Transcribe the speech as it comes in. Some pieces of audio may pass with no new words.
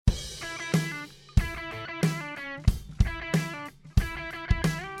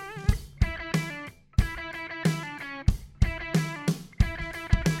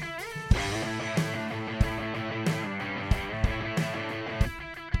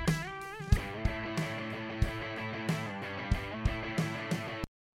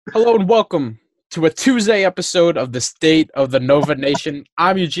Hello and welcome to a Tuesday episode of the State of the Nova Nation.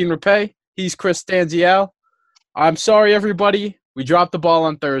 I'm Eugene Rapay. He's Chris Stanziel. I'm sorry, everybody. We dropped the ball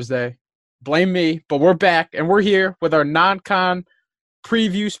on Thursday. Blame me, but we're back and we're here with our non-con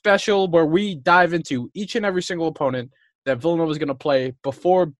preview special where we dive into each and every single opponent that Villanova is going to play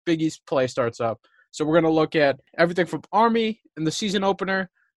before Big East play starts up. So we're going to look at everything from Army in the season opener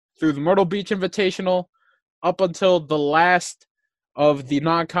through the Myrtle Beach Invitational up until the last of the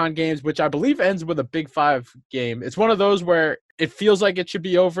non-con games, which I believe ends with a Big Five game. It's one of those where it feels like it should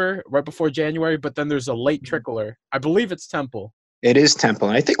be over right before January, but then there's a late trickler. I believe it's Temple. It is Temple.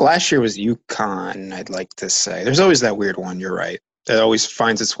 And I think last year was UConn, I'd like to say. There's always that weird one, you're right, that always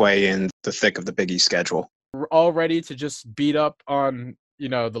finds its way in the thick of the Big East schedule. We're all ready to just beat up on,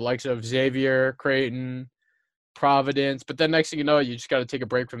 the likes of Xavier, Creighton, Providence. But then next thing you know, you just got to take a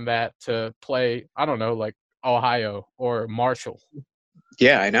break from that to play, I don't know, like Ohio or Marshall.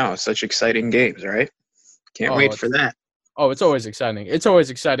 Yeah, I know. Such exciting games, right? Can't wait for that. Oh, it's always exciting. It's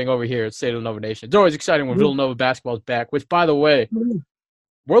always exciting over here at State of Nova Nation. It's always exciting when Villanova basketball is back, which, by the way,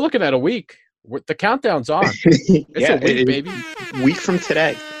 we're looking at a week. The countdown's on. It's a week, baby. Week from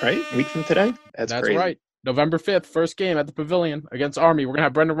today, right? Week from today? That's crazy. Right. November 5th, first game at the Pavilion against Army. We're going to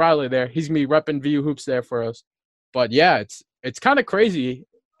have Brendan Riley there. He's going to be repping VU Hoops there for us. But, yeah, it's kind of crazy.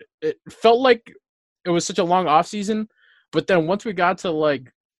 It felt like it was such a long offseason, but then once we got to,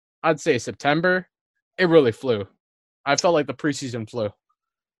 I'd say September, it really flew. I felt like the preseason flew.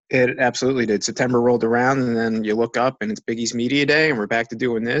 It absolutely did. September rolled around, and then you look up, and it's Big East Media Day, and we're back to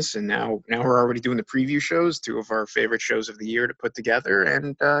doing this. And now we're already doing the preview shows, two of our favorite shows of the year to put together.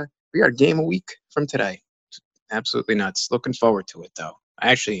 And we got a game a week from today. It's absolutely nuts. Looking forward to it, though.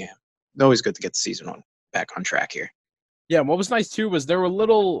 I actually am. It's always good to get the season back on track here. Yeah, and what was nice, too, was there were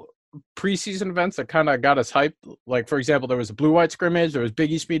little preseason events that kind of got us hyped. Like, for example, there was a blue-white scrimmage. There was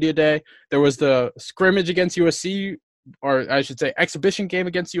Big East Media Day. There was the scrimmage against USC, or I should say exhibition game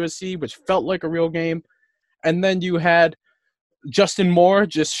against USC, which felt like a real game. And then you had Justin Moore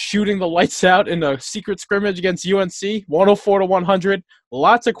just shooting the lights out in a secret scrimmage against UNC, 104-100.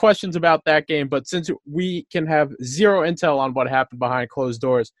 Lots of questions about that game, but since we can have zero intel on what happened behind closed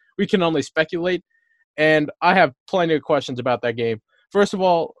doors, we can only speculate. And I have plenty of questions about that game. First of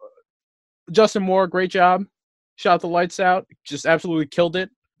all, Justin Moore, great job. Shot the lights out. Just absolutely killed it.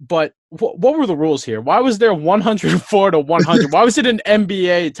 But what were the rules here? Why was there 104-100? Why was it an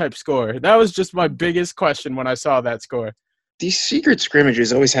NBA type score? That was just my biggest question when I saw that score. These secret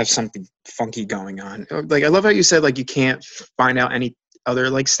scrimmages always have something funky going on. Like, I love how you said, you can't find out any other,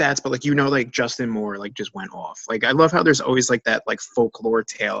 stats, but, Justin Moore, just went off. I love how there's always, that, folklore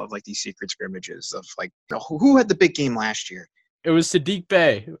tale of, these secret scrimmages of, who had the big game last year? It was Sadiq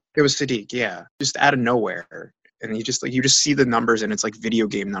Bey. It was Sadiq, yeah. Just out of nowhere. And you just see the numbers and it's video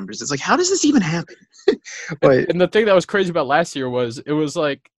game numbers. It's how does this even happen? And the thing that was crazy about last year was it was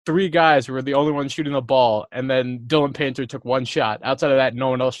three guys who were the only ones shooting the ball, and then Dylan Painter took one shot. Outside of that, no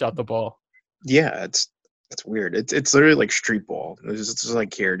one else shot the ball. Yeah, it's weird. It's literally like street ball. It's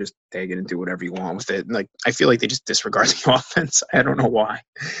just here, just take it and do whatever you want with it. And I feel like they just disregard the offense. I don't know why.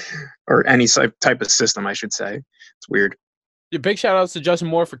 Or any type of system, I should say. It's weird. Yeah, big shout-outs to Justin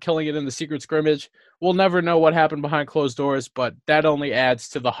Moore for killing it in the secret scrimmage. We'll never know what happened behind closed doors, but that only adds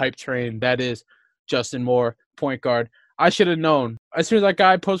to the hype train that is Justin Moore, point guard. I should have known. As soon as that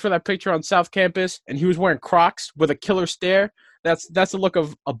guy posed for that picture on South Campus and he was wearing Crocs with a killer stare, that's the look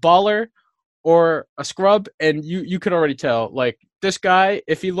of a baller or a scrub, and you could already tell. This guy,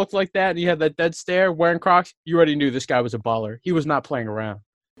 if he looked like that and he had that dead stare wearing Crocs, you already knew this guy was a baller. He was not playing around.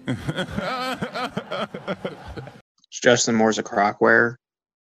 Justin Moore's a Croc wearer.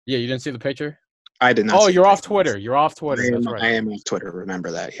 Yeah, you didn't see the picture? I did not. Oh, you're off Twitter. You're off Twitter. That's right. I am off Twitter.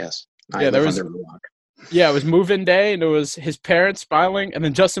 Remember that, yes. There was it was move-in day, and it was his parents smiling, and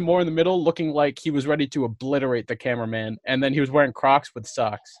then Justin Moore in the middle looking like he was ready to obliterate the cameraman, and then he was wearing Crocs with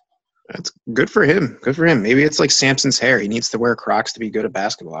socks. That's good for him. Good for him. Maybe it's like Samson's hair. He needs to wear Crocs to be good at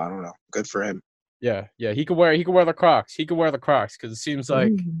basketball. I don't know. Good for him. Yeah. He could wear the Crocs. He could wear the Crocs because it seems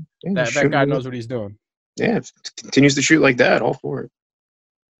like that guy knows what he's doing. Yeah, if it continues to shoot like that, all for it.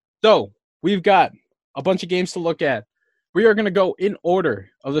 So, we've got a bunch of games to look at. We are going to go in order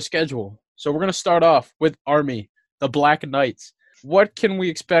of the schedule. So, we're going to start off with Army, the Black Knights. What can we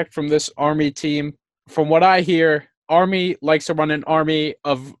expect from this Army team? From what I hear, Army likes to run an army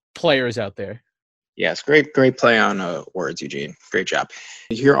of players out there. Yes, great play on words, Eugene. Great job.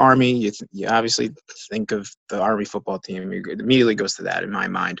 You hear Army, you obviously think of the Army football team. It immediately goes to that in my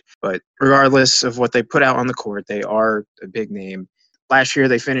mind. But regardless of what they put out on the court, they are a big name. Last year,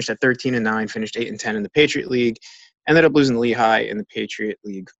 they finished at 13-9, finished 8-10 in the Patriot League, ended up losing to Lehigh in the Patriot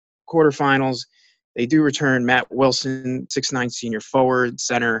League quarterfinals. They do return Matt Wilson, 6'9" senior forward,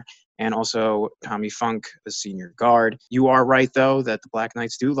 center, and also Tommy Funk, a senior guard. You are right, though, that the Black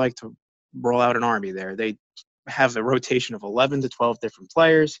Knights do like to roll out an army there. They have a rotation of 11 to 12 different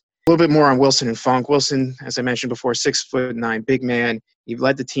players. A little bit more on Wilson and Funk. Wilson, as I mentioned before, 6'9" big man. He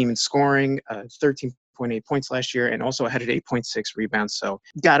led the team in scoring, 13.8 points last year, and also had an 8.6 rebounds. So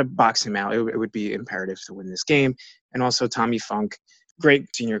got to box him out. It would be imperative to win this game. And also Tommy Funk, great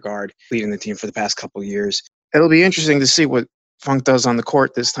senior guard, leading the team for the past couple of years. It'll be interesting to see what Funk does on the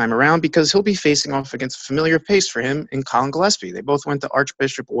court this time around because he'll be facing off against a familiar pace for him in Colin Gillespie. They both went to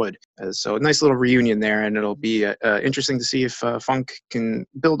Archbishop Wood. So a nice little reunion there, and it'll be interesting to see if Funk can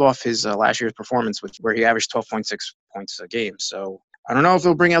build off his last year's performance where he averaged 12.6 points a game. So I don't know if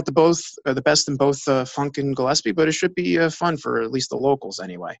they'll bring out the best in both Funk and Gillespie, but it should be fun for at least the locals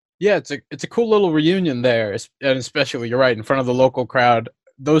anyway. Yeah, it's a cool little reunion there, and especially, you're right, in front of the local crowd.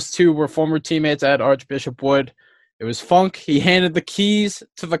 Those two were former teammates at Archbishop Wood. It was Funk. He handed the keys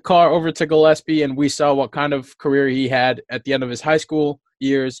to the car over to Gillespie, and we saw what kind of career he had at the end of his high school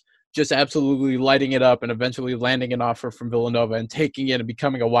years, just absolutely lighting it up and eventually landing an offer from Villanova and taking it and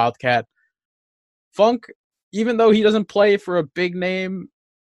becoming a Wildcat. Funk, even though he doesn't play for a big-name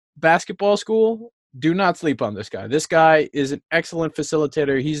basketball school, do not sleep on this guy. This guy is an excellent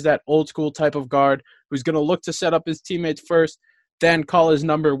facilitator. He's that old-school type of guard who's going to look to set up his teammates first, then call his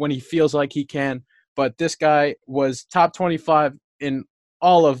number when he feels like he can. But this guy was top 25 in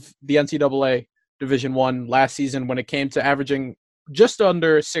all of the NCAA Division I last season when it came to averaging just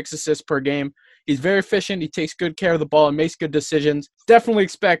under 6 assists per game. He's very efficient. He takes good care of the ball and makes good decisions. Definitely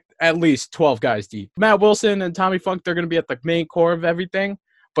expect at least 12 guys deep. Matt Wilson and Tommy Funk, they're going to be at the main core of everything,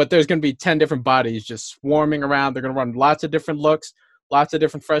 but there's going to be 10 different bodies just swarming around. They're going to run lots of different looks, lots of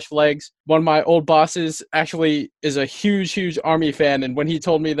different fresh legs. One of my old bosses actually is a huge, huge Army fan, and when he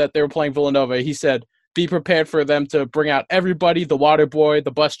told me that they were playing Villanova, he said, be prepared for them to bring out everybody, the water boy,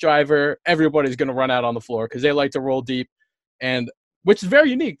 the bus driver, everybody's going to run out on the floor because they like to roll deep, and which is very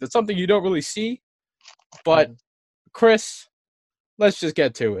unique. That's something you don't really see. But, Chris, let's just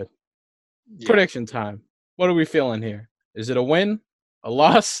get to it. Yeah. Prediction time. What are we feeling here? Is it a win? A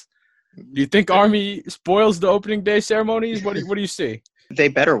loss? Do you think Army spoils the opening day ceremonies? What do you see? They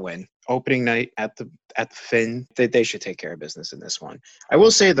better win. Opening night at the Finn, they should take care of business in this one. I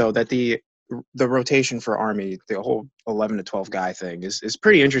will say, though, that the rotation for Army, the whole 11 to 12 guy thing is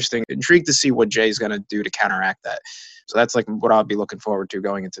pretty interesting. Intrigued to see what Jay's going to do to counteract that. So that's like what I'll be looking forward to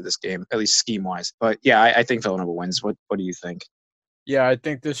going into this game, at least scheme-wise. But, yeah, I think Villanova wins. What do you think? Yeah, I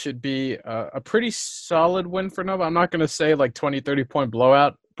think this should be a pretty solid win for Nova. I'm not going to say like 20, 30-point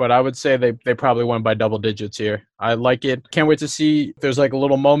blowout, but I would say they probably won by double digits here. I like it. Can't wait to see if there's like a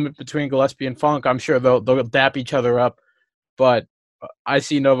little moment between Gillespie and Funk. I'm sure they'll dap each other up, but I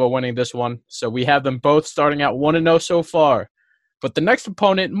see Nova winning this one. So we have them both starting out 1-0 so far. But the next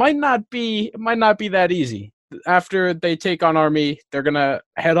opponent might not be that easy. After they take on Army, they're going to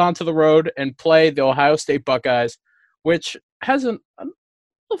head onto the road and play the Ohio State Buckeyes, which has a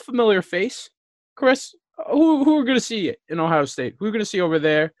little familiar face. Chris, who are going to see in Ohio State? Who are going to see over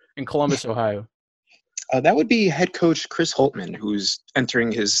there in Columbus, Ohio? That would be head coach Chris Holtmann, who's entering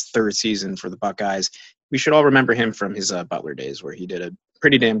his third season for the Buckeyes. We should all remember him from his Butler days, where he did a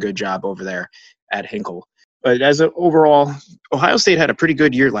pretty damn good job over there at Hinkle. But overall, Ohio State had a pretty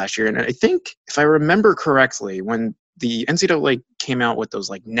good year last year. And I think, if I remember correctly, when the NCAA came out with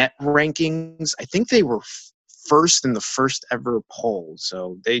those like net rankings, I think they were first in the first ever poll.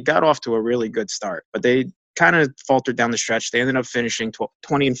 So they got off to a really good start. But they kind of faltered down the stretch. They ended up finishing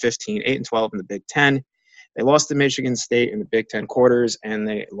 20-15, 8-12 in the Big Ten. They lost to Michigan State in the Big Ten quarters, and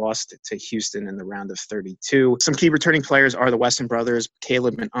they lost to Houston in the round of 32. Some key returning players are the Weston brothers,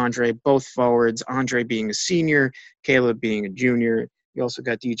 Caleb and Andre, both forwards, Andre being a senior, Caleb being a junior. You also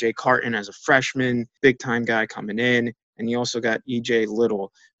got DJ Carton as a freshman, big-time guy coming in, and you also got EJ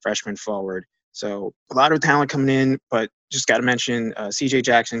Little, freshman forward. So a lot of talent coming in, but just got to mention CJ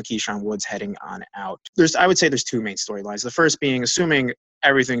Jackson, Keyshawn Woods heading on out. I would say there's two main storylines. The first being, assuming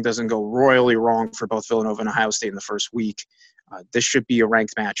everything doesn't go royally wrong for both Villanova and Ohio State in the first week, this should be a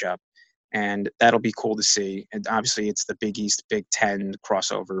ranked matchup, and that'll be cool to see. And obviously it's the Big East, Big Ten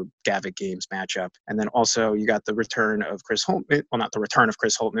crossover Gavitt Games matchup. And then also you got the return of Chris Holtmann. Well, not the return of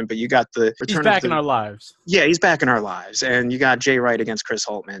Chris Holtmann, but you got the return. He's back in our lives. Yeah, he's back in our lives. And you got Jay Wright against Chris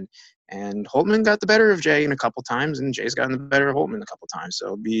Holtmann. And Holtmann got the better of Jay in a couple times, and Jay's gotten the better of Holtmann a couple times. So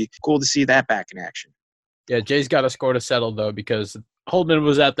it'll be cool to see that back in action. Yeah, Jay's got a score to settle, though, because Holtmann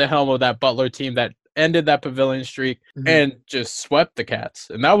was at the helm of that Butler team that ended that Pavilion streak and just swept the Cats.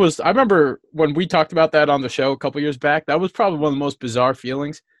 And that was – I remember when we talked about that on the show a couple years back, that was probably one of the most bizarre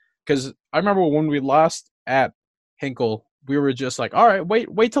feelings. Because I remember when we lost at Hinkle, we were just like, all right,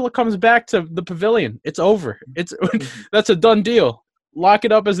 wait till it comes back to the pavilion. It's over. It's That's a done deal. Lock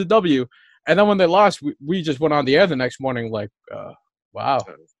it up as a W. And then when they lost, we just went on the air the next morning like, wow,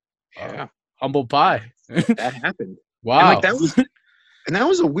 Yeah, humble pie. that happened. And Wow. that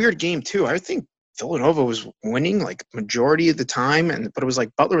was a weird game too. I think Villanova was winning like majority of the time, but it was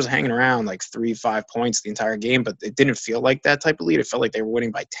like Butler was hanging around like 3-5 points the entire game, but it didn't feel like that type of lead. It felt like they were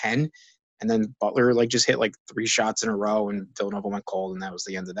winning by 10, and then Butler like just hit like 3 shots in a row, and Villanova went cold, and that was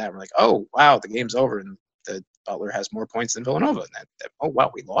the end of that. We're like, oh wow, the game's over, and the Butler has more points than Villanova. And oh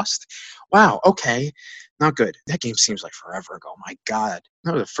wow, we lost. Wow, okay, not good. That game seems like forever ago. My God,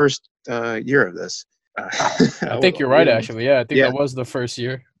 that was the first year of this. I think you're right, actually. Yeah, I think Yeah. that was the first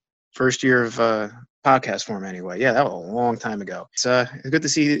year. First year of podcast form anyway. Yeah, that was a long time ago. It's good to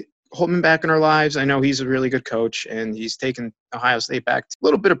see Holtmann back in our lives. I know he's a really good coach, and he's taken Ohio State back to a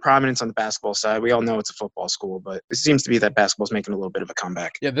little bit of prominence on the basketball side. We all know it's a football school, but it seems to be that basketball's making a little bit of a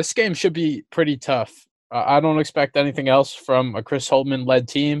comeback. Yeah, this game should be pretty tough. I don't expect anything else from a Chris Holtmann-led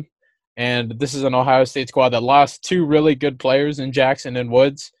team, and this is an Ohio State squad that lost 2 really good players in Jackson and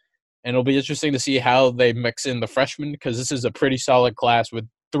Woods, and it'll be interesting to see how they mix in the freshmen because this is a pretty solid class with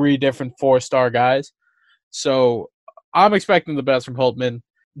 3 different 4-star guys. So I'm expecting the best from Holtmann.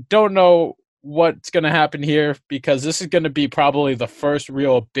 Don't know what's going to happen here because this is going to be probably the first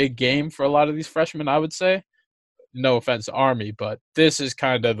real big game for a lot of these freshmen, I would say. No offense to Army, but this is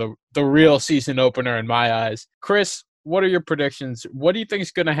kind of the real season opener in my eyes. Chris, what are your predictions? What do you think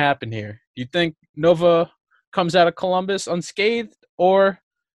is going to happen here? Do you think Nova comes out of Columbus unscathed, or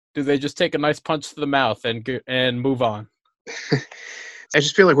do they just take a nice punch to the mouth and move on? I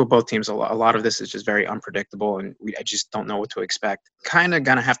just feel like with both teams, a lot of this is just very unpredictable, and I just don't know what to expect. Kind of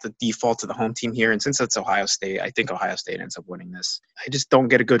going to have to default to the home team here, and since that's Ohio State, I think Ohio State ends up winning this. I just don't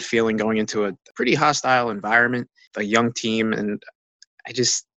get a good feeling going into a pretty hostile environment, a young team, and I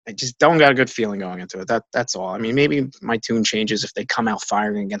just don't got a good feeling going into it. That's all. I mean, maybe my tune changes if they come out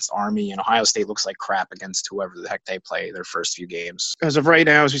firing against Army and Ohio State looks like crap against whoever the heck they play their first few games. As of right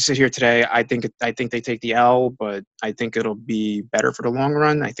now, as we sit here today, I think they take the L, but I think it'll be better for the long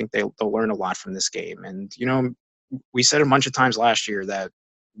run. I think they'll learn a lot from this game. And we said a bunch of times last year that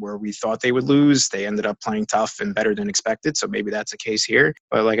where we thought they would lose, they ended up playing tough and better than expected. So maybe that's the case here.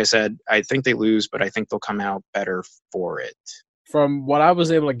 But like I said, I think they lose, but I think they'll come out better for it. From what I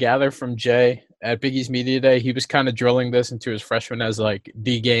was able to gather from Jay at Big East Media Day, he was kind of drilling this into his freshmen as like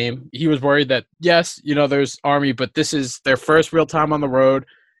the game. He was worried that, yes, there's Army, but this is their first real time on the road.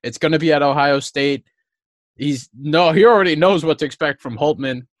 It's going to be at Ohio State. He already knows what to expect from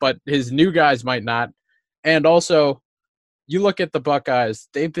Holtmann, but his new guys might not. And also, you look at the Buckeyes,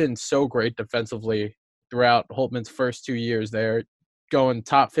 they've been so great defensively throughout Holtmann's first 2 years. They're going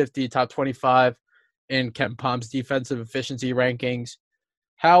top 50, top 25. In KenPom's defensive efficiency rankings.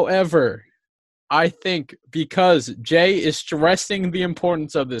 However, I think because Jay is stressing the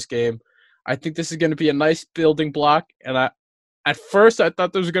importance of this game, I think this is going to be a nice building block. And at first I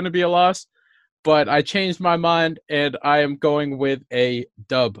thought there was going to be a loss, but I changed my mind and I am going with a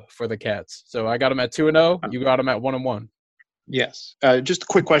dub for the Cats. So I got them at 2-0. You got them at 1-1. Yes. Just a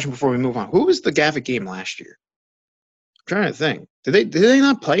quick question before we move on. Who was the Gavitt game last year? I'm trying to think. Did they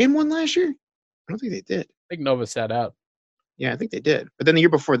not play in one last year? I don't think they did. I think Nova sat out. Yeah, I think they did. But then the year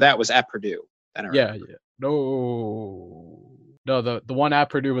before that was at Purdue. Yeah. No, the one at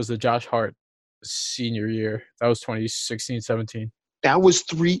Purdue was the Josh Hart senior year. That was 2016-17. That was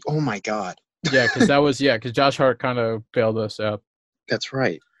 3. Oh, my God. Yeah, because Josh Hart kind of bailed us out. That's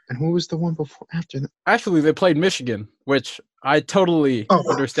right. And who was the one after that? Actually, they played Michigan, which I totally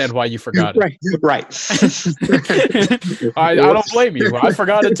understand why you forgot it. Right. I don't blame you. I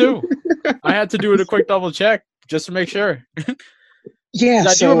forgot it too. I had to do a quick double check just to make sure. Yeah,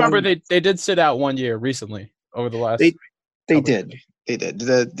 I do remember they did sit out 1 year recently over the last. They did.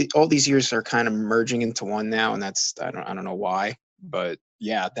 All these years are kind of merging into one now, and that's I don't know why, but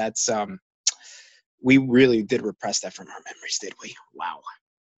yeah, that's we really did repress that from our memories, did we? Wow.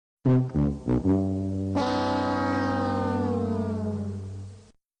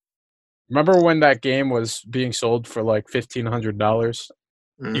 Remember when that game was being sold for like $1,500?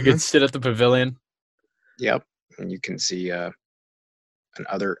 Mm-hmm. You could sit at the pavilion. Yep, and you can see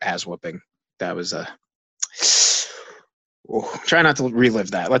another ass whooping. That was try not to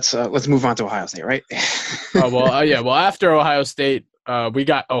relive that. Let's move on to Ohio State, right? Well, after Ohio State, we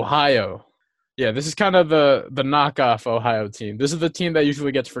got Ohio. Yeah, this is kind of the knockoff Ohio team. This is the team that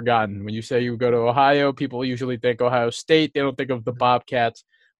usually gets forgotten. When you say you go to Ohio, people usually think Ohio State. They don't think of the Bobcats.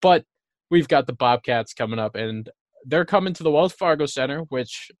 But we've got the Bobcats coming up, and they're coming to the Wells Fargo Center,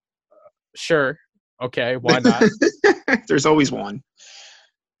 which Sure. Okay, why not? There's always one.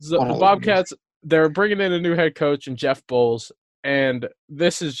 The Bobcats, they're bringing in a new head coach and Jeff Bowles, and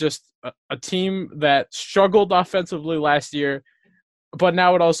this is just a team that struggled offensively last year, but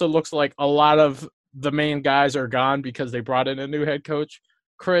now it also looks like a lot of the main guys are gone because they brought in a new head coach.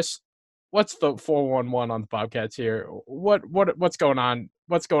 Chris, what's the 4-1-1 on the Bobcats here? What's going on?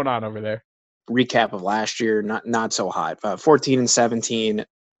 What's going on over there? Recap of last year, not so hot. 14-17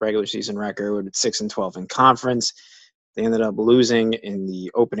 regular season record, 6-12 in conference. They ended up losing in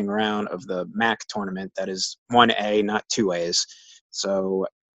the opening round of the MAC tournament. That is 1A, not 2As. So,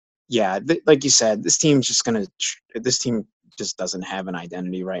 yeah, like you said, this team just doesn't have an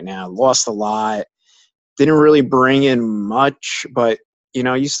identity right now. Lost a lot. Didn't really bring in much, but,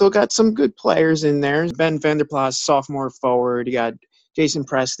 you still got some good players in there. Ben Vanderplas, sophomore forward. You got Jason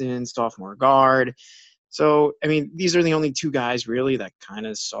Preston, sophomore guard. So, I mean, these are the only two guys really that kind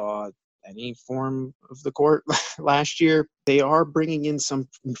of saw any form of the court last year. They are bringing in some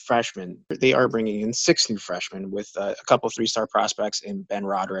freshmen. They are bringing in 6 new freshmen with a couple 3-star prospects in Ben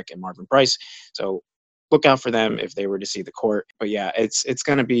Roderick and Marvin Price. So look out for them if they were to see the court. But yeah, it's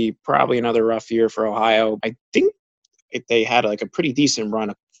going to be probably another rough year for Ohio. I think if they had like a pretty decent run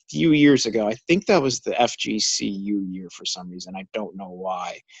a few years ago. I think that was the FGCU year for some reason. I don't know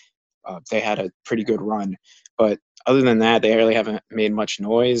why. They had a pretty good run. But other than that, they really haven't made much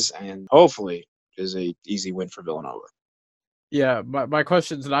noise, and hopefully is a easy win for Villanova. Yeah, my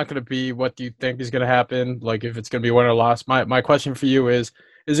question's not going to be what do you think is going to happen, like if it's going to be win or loss. My question for you is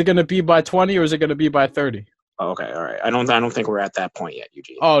it going to be by 20 or is it going to be by 30? Okay, all right. I don't think we're at that point yet,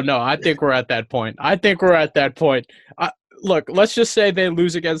 Eugene. Oh, no, I think we're at that point. Look, let's just say they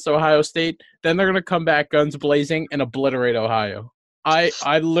lose against Ohio State. Then they're going to come back guns blazing and obliterate Ohio. I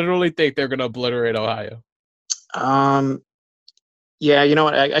literally think they're going to obliterate Ohio. Yeah, you know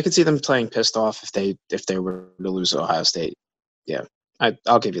what? I could see them playing pissed off if they were to lose to Ohio State. Yeah,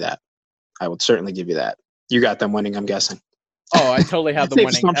 I'll give you that. I would certainly give you that. You got them winning, I'm guessing. Oh, I totally have them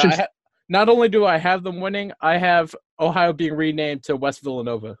winning. Not only do I have them winning, I have Ohio being renamed to West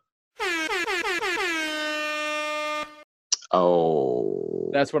Villanova. Oh.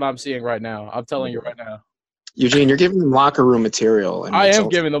 That's what I'm seeing right now. I'm telling you right now. Eugene, you're giving them locker room material. I am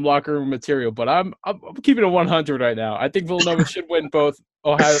giving them locker room material, but I'm keeping it 100 right now. I think Villanova should win both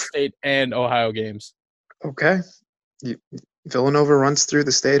Ohio State and Ohio games. Okay. Villanova runs through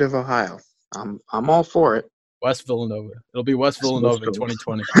the state of Ohio. I'm all for it. West Villanova. It'll be West Villanova in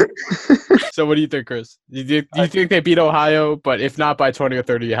 2020. So what do you think, Chris? Do you think they beat Ohio, but if not by 20 or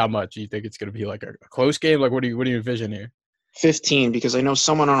 30, how much? Do you think it's going to be like a close game? Like what do you envision here? 15, because I know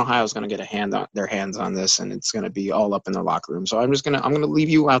someone on Ohio is going to get their hands on this, and it's going to be all up in their locker room. So I'm going to leave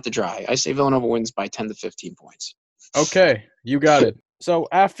you out to dry. I say Villanova wins by 10 to 15 points. Okay, you got it. So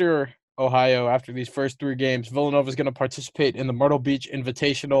after Ohio, after these first 3 games, Villanova is going to participate in the Myrtle Beach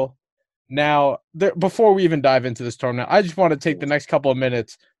Invitational. Now, before we even dive into this tournament, I just want to take the next couple of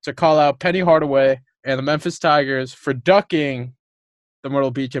minutes to call out Penny Hardaway and the Memphis Tigers for ducking the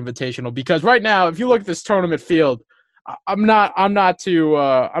Myrtle Beach Invitational, because right now, if you look at this tournament field, I'm not too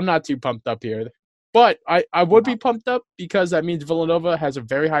pumped up here, but I would be pumped up because that means Villanova has a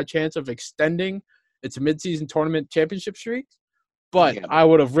very high chance of extending its midseason tournament championship streak. But yeah, I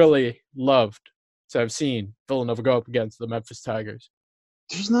would have really loved to have seen Villanova go up against the Memphis Tigers.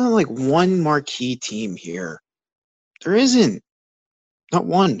 There's not like one marquee team here. There isn't. Not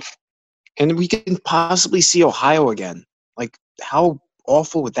one. And we can possibly see Ohio again. Like, how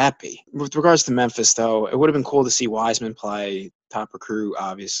awful would that be? With regards to Memphis, though, it would have been cool to see Wiseman play, top recruit,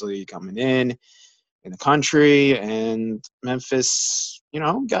 obviously, coming in the country. And Memphis,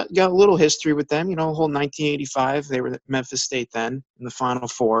 got a little history with them. Whole 1985, they were at Memphis State then in the Final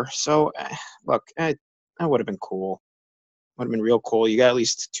Four. So, look, that would have been cool. Would have been real cool. You got at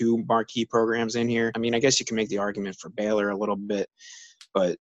least 2 marquee programs in here. I mean, I guess you can make the argument for Baylor a little bit,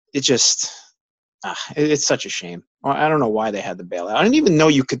 but it just it's such a shame. I don't know why they had the bailout. I didn't even know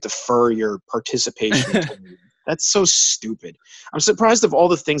you could defer your participation. That's so stupid. I'm surprised of all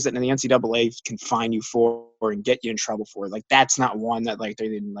the things that the NCAA can fine you for and get you in trouble for. Like, that's not one that they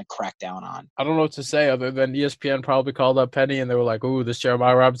didn't crack down on. I don't know what to say other than ESPN probably called up Penny and they were like, "Ooh, this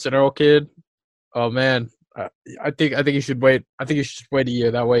Jeremiah Robinson Earl kid. Oh man, I think you should wait. I think you should wait a year.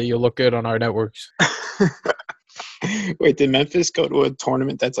 That way you'll look good on our networks." Wait, did Memphis go to a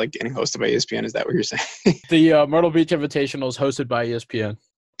tournament that's getting hosted by ESPN? Is that what you're saying? The Myrtle Beach Invitational is hosted by ESPN.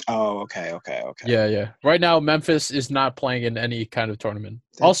 Oh, okay. Yeah. Right now, Memphis is not playing in any kind of tournament.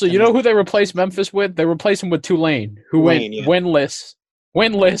 Also, you know who they replaced Memphis with? They replaced him with Tulane, who went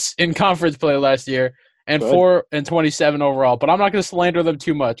winless in conference play last year. and Good. 4-27 overall. But I'm not going to slander them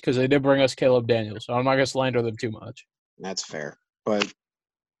too much because they did bring us Caleb Daniels, so I'm not going to slander them too much. That's fair. But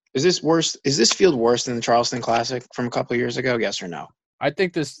is this worse? Is this field worse than the Charleston Classic from a couple of years ago? Yes or no? I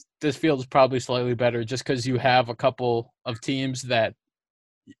think this field is probably slightly better just because you have a couple of teams that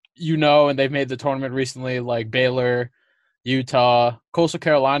and they've made the tournament recently, like Baylor, Utah, Coastal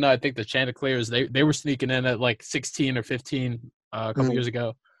Carolina. I think the Chanticleers, they were sneaking in at like 16 or 15 a couple years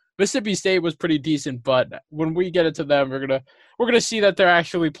ago. Mississippi State was pretty decent, but when we get into them, we're gonna see that they're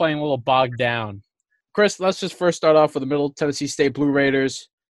actually playing a little bogged down. Chris, let's just first start off with the Middle Tennessee State Blue Raiders.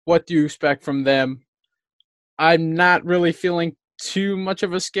 What do you expect from them? I'm not really feeling too much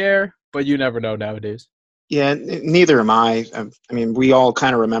of a scare, but you never know nowadays. Yeah, neither am I. I mean, we all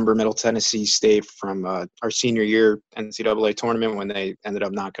kind of remember Middle Tennessee State from our senior year NCAA tournament when they ended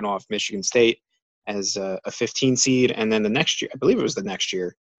up knocking off Michigan State as a 15 seed. And then the next year, I believe it was the next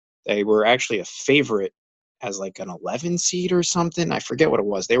year, they were actually a favorite as like an 11 seed or something. I forget what it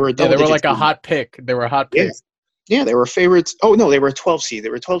was. They were a double they were like seed. a hot pick. They were a hot pick. Yeah, they were favorites. Oh, no, they were a 12 seed. They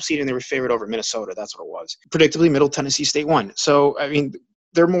were a 12 seed and they were favored over Minnesota. That's what it was. Predictably, Middle Tennessee State won. So, I mean,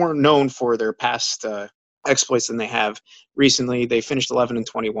 they're more known for their past exploits than they have recently. They finished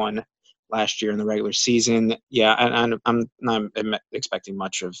 11-21 last year in the regular season. Yeah, and I'm not expecting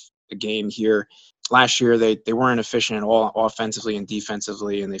much of a game here. Last year, they weren't efficient at all offensively and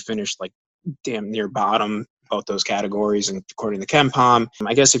defensively, and they finished like damn near bottom both those categories. And according to KenPom,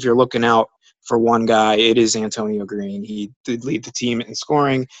 I guess if you're looking out for one guy, it is Antonio Green. He did lead the team in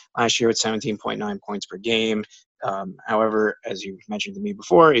scoring last year at 17.9 points per game. However, as you mentioned to me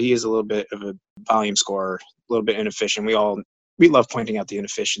before, he is a little bit of a volume scorer, a little bit inefficient. We love pointing out the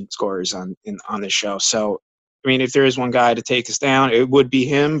inefficient scorers on this show. So, I mean, if there is one guy to take us down, it would be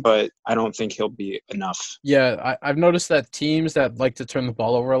him, but I don't think he'll be enough. Yeah, I've noticed that teams that like to turn the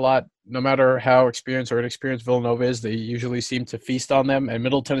ball over a lot, no matter how experienced or inexperienced Villanova is, they usually seem to feast on them. And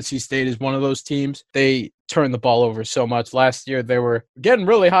Middle Tennessee State is one of those teams. They turn the ball over so much. Last year, they were getting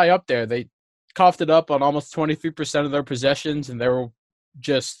really high up there. They coughed it up on almost 23% of their possessions, and they were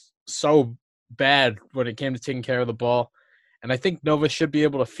just so bad when it came to taking care of the ball. And I think Nova should be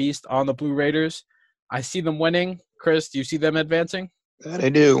able to feast on the Blue Raiders. I see them winning. Chris, do you see them advancing? That I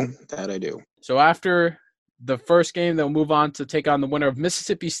do. So after the first game, they'll move on to take on the winner of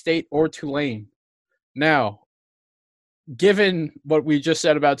Mississippi State or Tulane. Now, given what we just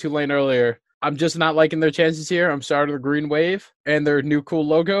said about Tulane earlier, I'm just not liking their chances here. I'm sorry to the Green Wave and their new cool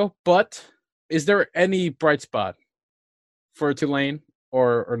logo, but is there any bright spot for Tulane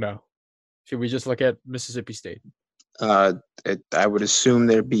or no? Should we just look at Mississippi State? I would assume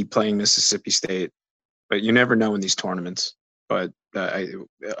they'd be playing Mississippi State, but you never know in these tournaments. But it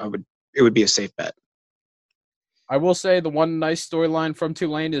would be a safe bet. I will say the one nice storyline from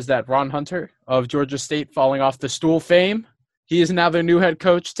Tulane is that Ron Hunter of Georgia State falling off the stool fame. He is now their new head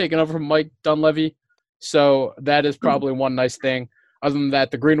coach, taking over from Mike Dunleavy. So that is probably one nice thing. Other than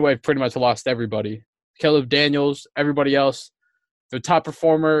that, the Green Wave pretty much lost everybody. Caleb Daniels, everybody else. Their top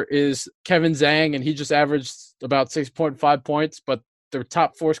performer is Kevin Zhang, and he just averaged about 6.5 points, but their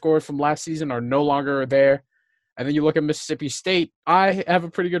top 4 scorers from last season are no longer there. And then you look at Mississippi State. I have a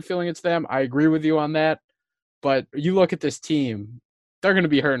pretty good feeling it's them. I agree with you on that. But you look at this team, they're going to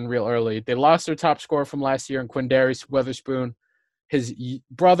be hurting real early. They lost their top scorer from last year in Quindarius Weatherspoon. His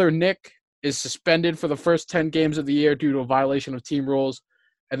brother, Nick, is suspended for the first 10 games of the year due to a violation of team rules.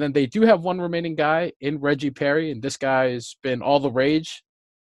 And then they do have one remaining guy in Reggie Perry, and this guy has been all the rage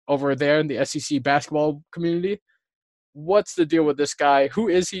over there in the SEC basketball community. What's the deal with this guy? Who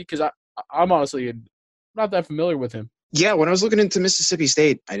is he? Because I'm honestly not that familiar with him. Yeah, when I was looking into Mississippi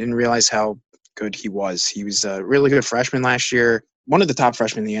State, I didn't realize how good he was. He was a really good freshman last year, one of the top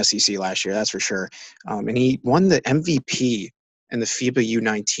freshmen in the SEC last year, that's for sure. And he won the MVP in the FIBA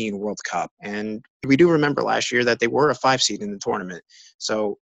U19 World Cup. And we do remember last year that they were a 5 seed in the tournament.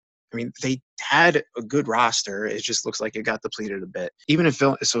 So, I mean, they had a good roster. It just looks like it got depleted a bit. Even if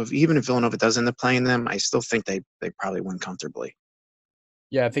Villanova does end up playing them, I still think they probably win comfortably.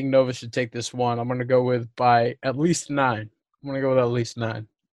 Yeah, I think Nova should take this one. I'm going to go with by at least 9. I'm going to go with at least 9.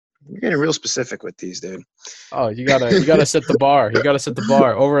 You're getting real specific with these, dude. Oh, you gotta set the bar. You gotta set the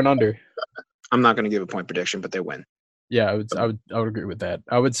bar over and under. I'm not going to give a point prediction, but they win. Yeah, I would agree with that.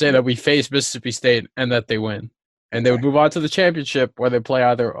 I would say that we face Mississippi State and that they win, and they would move on to the championship where they play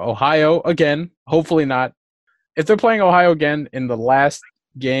either Ohio again. Hopefully not. If they're playing Ohio again in the last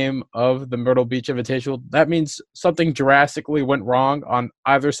game of the Myrtle Beach Invitational, that means something drastically went wrong on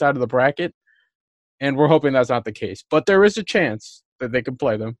either side of the bracket, and we're hoping that's not the case. But there is a chance that they can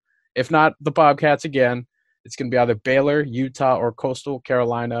play them. If not, the Bobcats again. It's going to be either Baylor, Utah, or Coastal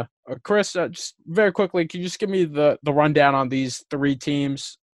Carolina. Chris, just very quickly, can you just give me the rundown on these three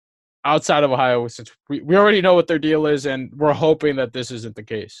teams outside of Ohio, since we already know what their deal is, and we're hoping that this isn't the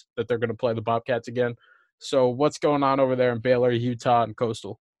case, that they're going to play the Bobcats again. So what's going on over there in Baylor, Utah, and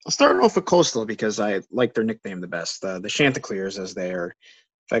Coastal? I'll start off with Coastal because I like their nickname the best, the Chanticleers, as they are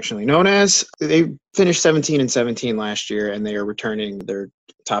affectionately known as. They finished 17-17 last year, and they are returning their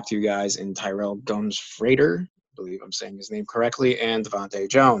top two guys in Tyrell Gums-Frater, I believe I'm saying his name correctly, and Devontae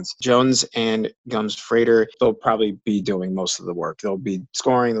Jones. Jones and Gums-Frater, they'll probably be doing most of the work. They'll be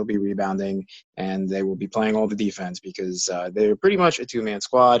scoring, they'll be rebounding, and they will be playing all the defense because they're pretty much a two-man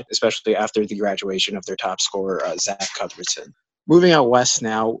squad, especially after the graduation of their top scorer, Zach Cuthbertson. Moving out west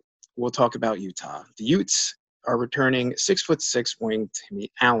now, we'll talk about Utah. The Utes are returning 6'6" wing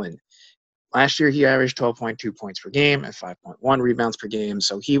Timmy Allen. Last year, he averaged 12.2 points per game and 5.1 rebounds per game,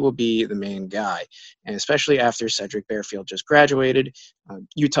 so he will be the main guy. And especially after Cedric Bearfield just graduated,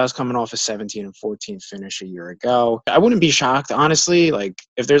 Utah's coming off a 17-14 finish a year ago. I wouldn't be shocked, honestly. Like,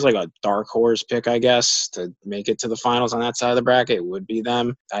 if there's like a dark horse pick, I guess, to make it to the finals on that side of the bracket, it would be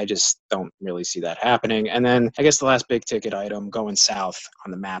them. I just don't really see that happening. And then I guess the last big ticket item going south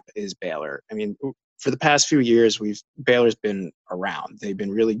on the map is Baylor. I mean, for the past few years, Baylor's been around. They've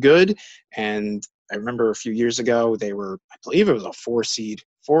been really good, and I remember a few years ago they were, I believe it was a 4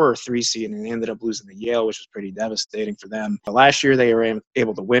 or 3 seed, and they ended up losing to Yale, which was pretty devastating for them. But last year they were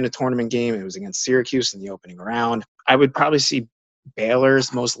able to win a tournament game. It was against Syracuse in the opening round. I would probably see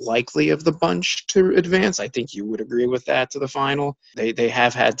Baylor's most likely of the bunch to advance. I think you would agree with that, to the final. They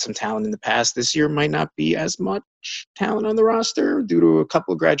have had some talent in the past. This year might not be as much talent on the roster due to a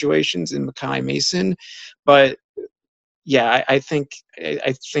couple of graduations in Makai Mason. But yeah, I think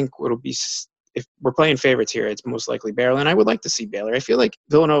it'll be, if we're playing favorites here, it's most likely Baylor. And I would like to see Baylor. I feel like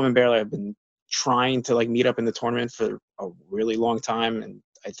Villanova and Baylor have been trying to like meet up in the tournament for a really long time. And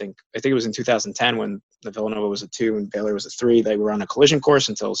I think it was in 2010 when the Villanova was a 2 and Baylor was a 3. They were on a collision course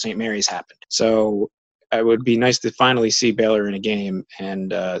until St. Mary's happened. So it would be nice to finally see Baylor in a game,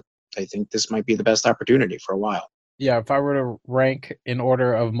 and I think this might be the best opportunity for a while. Yeah, if I were to rank in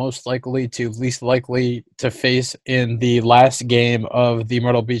order of most likely to least likely to face in the last game of the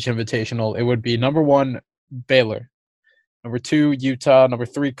Myrtle Beach Invitational, it would be number 1, Baylor, number 2, Utah, number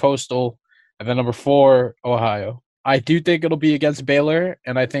 3, Coastal, and then number 4, Ohio. I do think it'll be against Baylor,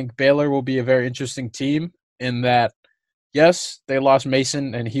 and I think Baylor will be a very interesting team in that, yes, they lost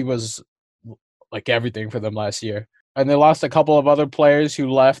Mason, and he was like everything for them last year. And they lost a couple of other players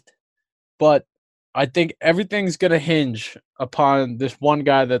who left, but I think everything's going to hinge upon this one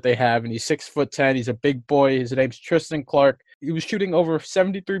guy that they have, and he's 6'10". He's a big boy. His name's Tristan Clark. He was shooting over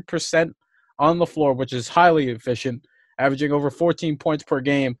 73% on the floor, which is highly efficient, averaging over 14 points per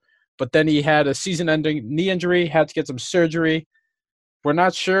game. But then he had a season-ending knee injury, had to get some surgery. We're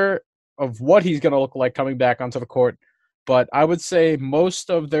not sure of what he's going to look like coming back onto the court, but I would say most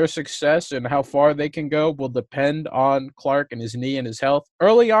of their success and how far they can go will depend on Clark and his knee and his health.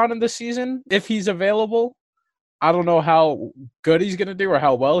 Early on in the season, if he's available, I don't know how good he's going to do or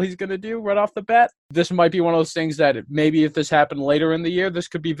how well he's going to do right off the bat. This might be one of those things that maybe if this happened later in the year, this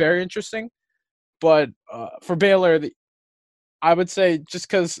could be very interesting. But for Baylor, I would say just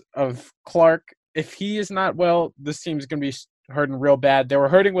because of Clark, if he is not well, this team is going to be hurting real bad. They were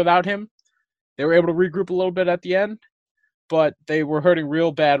hurting without him. They were able to regroup a little bit at the end, but they were hurting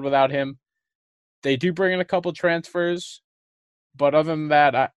real bad without him. They do bring in a couple transfers, but other than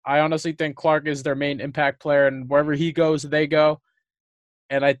that, I honestly think Clark is their main impact player, and wherever he goes, they go.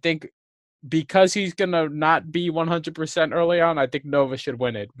 And I think because he's going to not be 100% early on, I think Nova should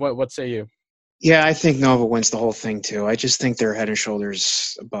win it. What say you? Yeah, I think Nova wins the whole thing too. I just think they're head and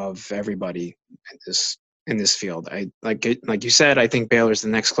shoulders above everybody in this field. I like you said, I think Baylor's the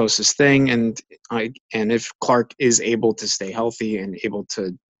next closest thing, and if Clark is able to stay healthy and able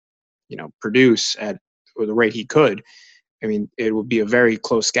to, produce at the rate he could, I mean, it would be a very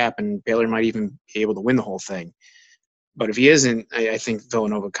close gap, and Baylor might even be able to win the whole thing. But if he isn't, I think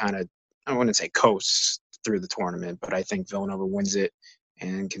Villanova kind of, I wouldn't say coasts through the tournament, but I think Villanova wins it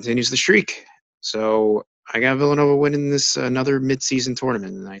and continues the streak. So I got Villanova winning this another midseason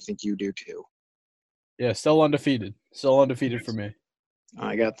tournament, and I think you do too. Yeah, still undefeated. Still undefeated for me.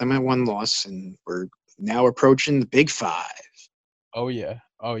 I got them at 1 loss, and we're now approaching the Big 5. Oh, yeah.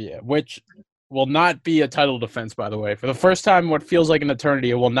 Which will not be a title defense, by the way. For the first time, what feels like an eternity,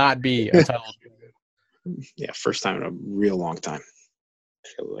 it will not be a title defense. Yeah, first time in a real long time, I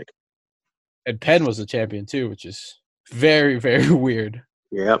feel like. And Penn was a champion, too, which is very, very weird.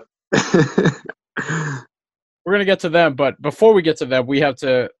 Yep. We're going to get to them, but before we get to them, we have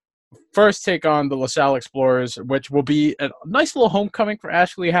to first take on the LaSalle Explorers, which will be a nice little homecoming for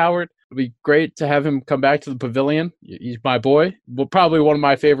Ashley Howard. It'll be great to have him come back to the pavilion. He's my boy. Well, probably one of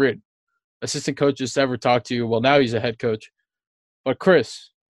my favorite assistant coaches to ever talk to. Well, now he's a head coach. But Chris,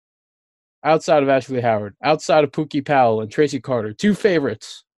 outside of Ashley Howard, outside of Pookie Powell and Tracy Carter, two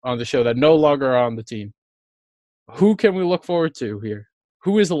favorites on the show that no longer are on the team, who can we look forward to here?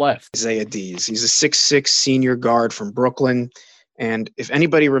 Who is left? Isaiah Dees. He's a 6'6" senior guard from Brooklyn. And if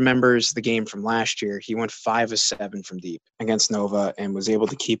anybody remembers the game from last year, he went 5 of 7 from deep against Nova and was able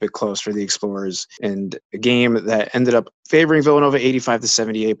to keep it close for the Explorers. And a game that ended up favoring Villanova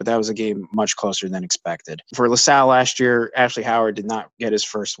 85-78, but that was a game much closer than expected. For LaSalle last year, Ashley Howard did not get his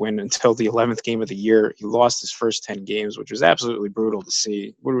first win until the 11th game of the year. He lost his first 10 games, which was absolutely brutal to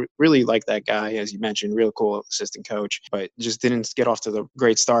see. We really like that guy, as you mentioned, real cool assistant coach, but just didn't get off to the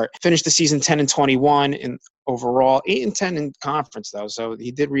great start. Finished the season 10-21 in overall, 8-10 in conference though, so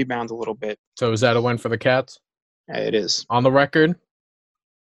he did rebound a little bit. So is that a win for the Cats? It is. On the record?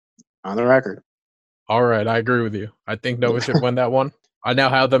 On the record. All right, I agree with you. I think Nova should win that one. I now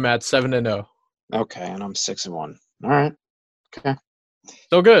have them at 7-0. Okay, and I'm 6-1. All right. Okay.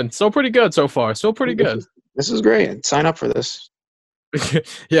 Still good. Still pretty good so far. Still pretty good. This is great. Sign up for this.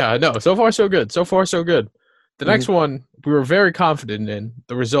 Yeah, no. So far, so good. So far, so good. The next one, we were very confident in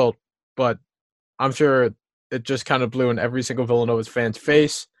the result, but I'm sure it just kind of blew in every single Villanova's fan's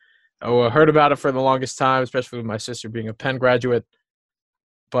face. I heard about it for the longest time, especially with my sister being a Penn graduate.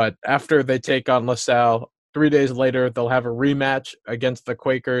 But after they take on LaSalle, 3 days later, they'll have a rematch against the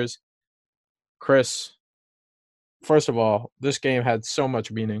Quakers. Chris, first of all, this game had so much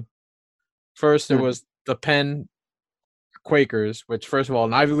meaning. First, it was the Penn Quakers, which, first of all,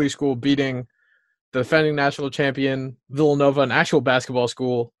 an Ivy League school beating the defending national champion Villanova, an actual basketball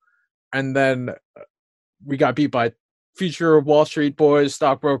school. And then we got beat by future Wall Street boys,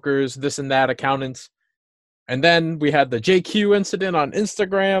 stockbrokers, this and that, accountants. And then we had the JQ incident on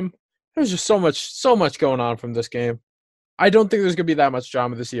Instagram. There's just so much going on from this game. I don't think there's going to be that much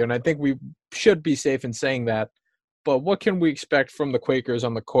drama this year, and I think we should be safe in saying that. But what can we expect from the Quakers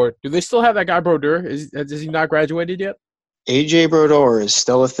on the court? Do they still have that guy Brodeur? Has he not graduated yet? AJ Brodeur is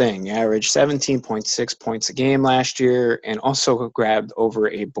still a thing. He averaged 17.6 points a game last year and also grabbed over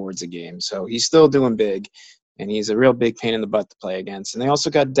 8 boards a game. So he's still doing big, and he's a real big pain in the butt to play against. And they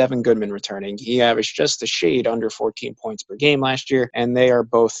also got Devin Goodman returning. He averaged just a shade under 14 points per game last year, and they are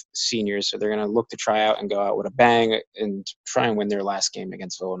both seniors, so they're going to look to try out and go out with a bang and try and win their last game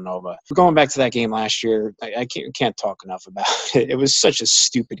against Villanova. Going back to that game last year, I can't talk enough about it. It was such a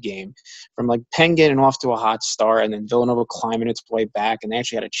stupid game. From like Penn getting off to a hot start and then Villanova climbing its way back, and they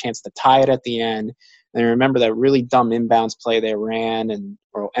actually had a chance to tie it at the end. And I remember that really dumb inbounds play they ran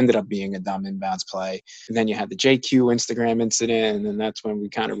or ended up being a dumb inbounds play. And then you had the JQ Instagram incident, and then that's when we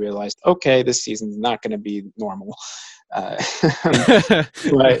kind of realized, okay, this season's not going to be normal. But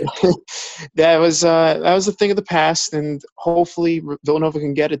that was a thing of the past, and hopefully Villanova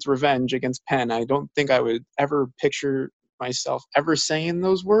can get its revenge against Penn. I don't think I would ever picture myself ever saying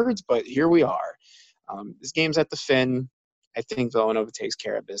those words, but here we are. This game's at the Finn. I think Villanova takes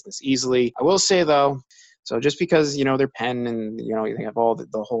care of business easily. I will say, though, so just because, they're Penn and, they have all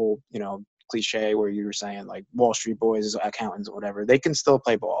the whole, cliche where you were saying, like, Wall Street boys, accountants, or whatever, they can still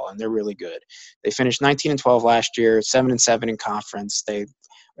play ball, and they're really good. They finished 19-12 last year, 7-7 in conference. They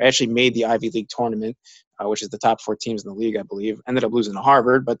actually made the Ivy League tournament, which is the top 4 teams in the league, I believe. Ended up losing to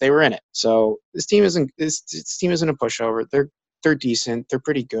Harvard, but they were in it. So this team isn't a pushover. They're decent. They're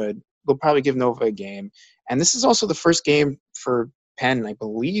pretty good. They'll probably give Nova a game. And this is also the first game for Penn, I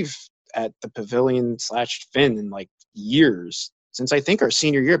believe, at the Pavilion/Finn in like years since I think our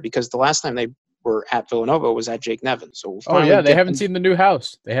senior year, because the last time they were at Villanova was at Jake Nevin. So they haven't seen the new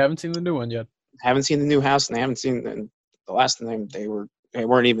house. They haven't seen the new one yet. Haven't seen the new house, and they haven't seen the last time they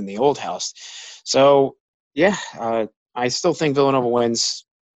weren't even the old house. So yeah, I still think Villanova wins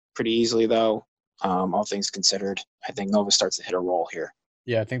pretty easily, though. All things considered, I think Nova starts to hit a roll here.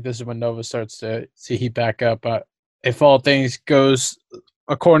 Yeah, I think this is when Nova starts to heat back up. If all things goes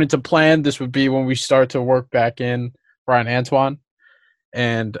according to plan, this would be when we start to work back in Brian Antoine.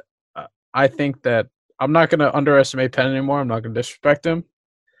 And I think that I'm not going to underestimate Penn anymore. I'm not going to disrespect him.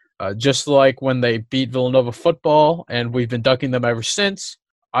 Just like when they beat Villanova football, and we've been ducking them ever since,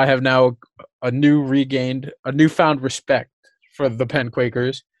 I have now a newfound respect for the Penn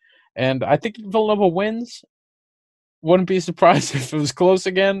Quakers. And I think Villanova wins. Wouldn't be surprised if it was close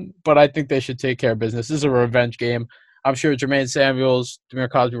again, but I think they should take care of business. This is a revenge game. I'm sure Jermaine Samuels,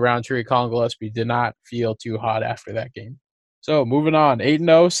 Demir Cosby-Roundtree, Colin Gillespie did not feel too hot after that game. So moving on, 8-0,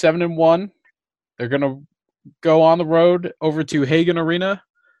 7-1. They're going to go on the road over to Hagan Arena,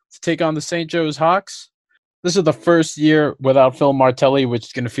 to take on the St. Joe's Hawks. This is the first year without Phil Martelli, which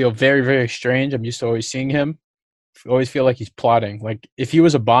is going to feel very, very strange. I'm used to always seeing him. I always feel like he's plotting. Like, if he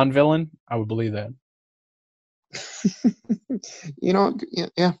was a Bond villain, I would believe that.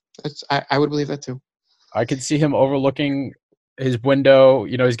 Yeah, I would believe that too. I could see him overlooking his window.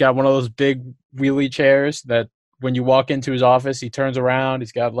 He's got one of those big wheelie chairs that when you walk into his office, he turns around.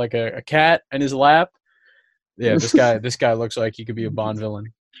 He's got like a cat in his lap. Yeah, this guy looks like he could be a Bond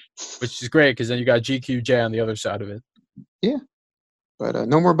villain, which is great because then you got GQJ on the other side of it. Yeah, but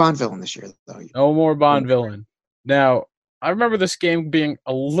no more Bond villain this year, though. No more Bond villain. Now, I remember this game being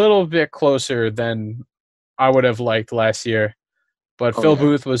a little bit closer than I would have liked last year, but Phil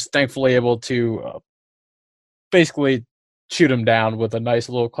Booth was thankfully able to basically shoot him down with a nice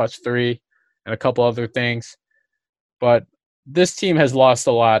little clutch 3 and a couple other things. But this team has lost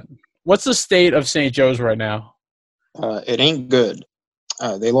a lot. What's the state of St. Joe's right now? It ain't good.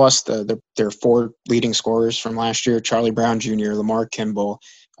 They lost their 4 leading scorers from last year, Charlie Brown Jr., Lamar Kimball.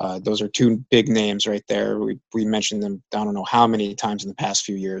 Those are 2 big names right there. We mentioned them I don't know how many times in the past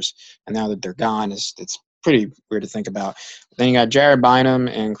few years, and now that they're gone, it's pretty weird to think about. Then you got Jared Bynum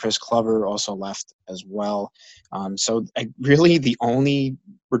and Chris Glover also left as well. So really the only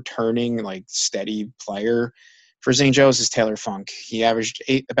returning steady player for St. Joe's is Taylor Funk. He averaged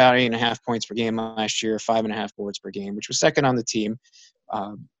about 8.5 points per game last year, 5.5 boards per game, which was second on the team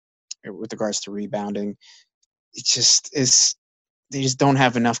with regards to rebounding. It just is. They just don't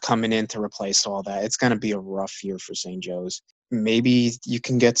have enough coming in to replace all that. It's going to be a rough year for St. Joe's. Maybe you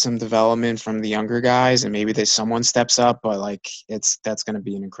can get some development from the younger guys, and maybe someone steps up, but that's going to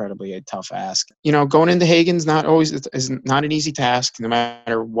be an incredibly tough ask. Going into Hagen's is not an easy task, no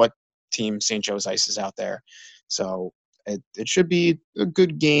matter what team St. Joe's ices out there. So it should be a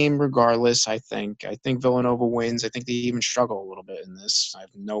good game regardless, I think. I think Villanova wins. I think they even struggle a little bit in this. I have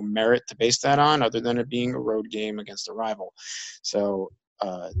no merit to base that on other than it being a road game against a rival. So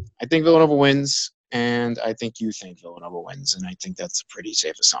I think Villanova wins, and I think you think Villanova wins, and I think that's a pretty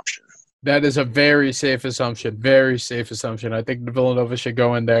safe assumption. That is a very safe assumption. Very safe assumption. I think Villanova should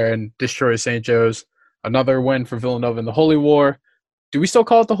go in there and destroy St. Joe's. Another win for Villanova in the Holy War. Do we still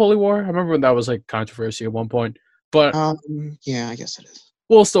call it the Holy War? I remember when that was controversy at one point. But yeah, I guess it is.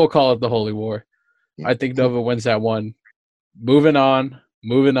 We'll still call it the Holy War. Yeah. I think Nova wins that one. Moving on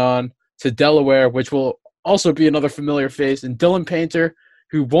to Delaware, which will also be another familiar face, and Dylan Painter,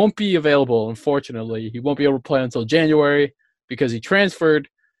 who won't be available, unfortunately. He won't be able to play until January because he transferred,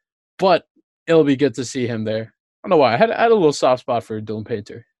 but it'll be good to see him there. I don't know why. I had a little soft spot for Dylan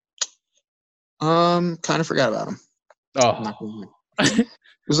Painter. Kind of forgot about him. Oh.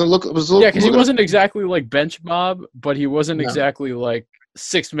 Because he wasn't exactly bench mob, but he wasn't exactly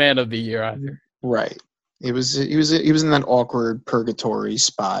sixth man of the year either. Right. He was in that awkward purgatory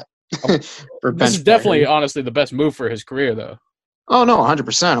spot. For this is definitely, honestly, the best move for his career, though. Oh no,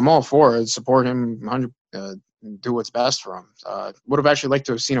 100%. I'm all for it. Support him, do what's best for him. Would have actually liked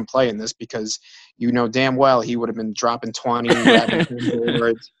to have seen him play in this because damn well he would have been dropping 20,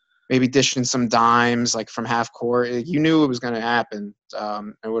 maybe dishing some dimes like from half court. You knew it was going to happen.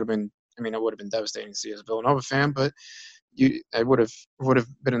 It would have been devastating to see as a Villanova fan, but it would have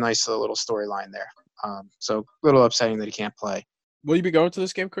been a nice little storyline there. So a little upsetting that he can't play. Will you be going to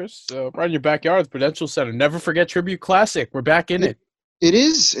this game, Chris? Right in your backyard, the Prudential Center. Never Forget Tribute Classic. We're back in it. It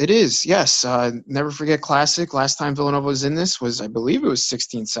is. Yes. Never Forget Classic. Last time Villanova was in this was, I believe it was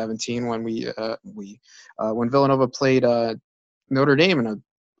 16-17 when Villanova played Notre Dame in a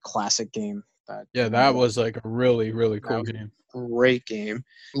classic game. That was a really, really cool game. Great game.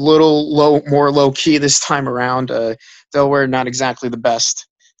 More low key this time around. Delaware not exactly the best.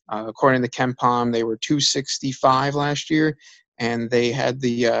 According to KenPom, they were 265 last year, and they had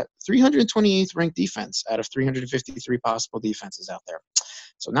the 328th ranked defense out of 353 possible defenses out there.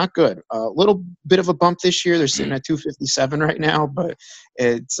 So not good. A little bit of a bump this year. They're sitting at 257 right now, but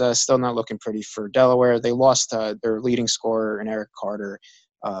it's still not looking pretty for Delaware. They lost their leading scorer in Eric Carter,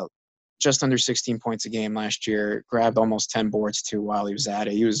 just under 16 points a game last year, grabbed almost 10 boards too while he was at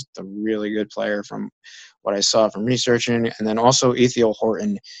it. He was a really good player from what I saw from researching. And then also Ethiel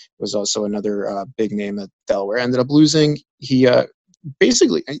Horton was also another big name that Delaware ended up losing. He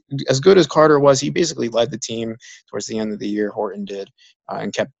basically, as good as Carter was, he basically led the team towards the end of the year. Horton did,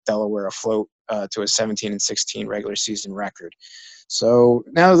 and kept Delaware afloat to a 17-16 regular season record. So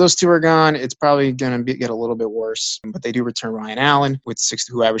now that those two are gone, it's probably going to get a little bit worse. But they do return Ryan Allen,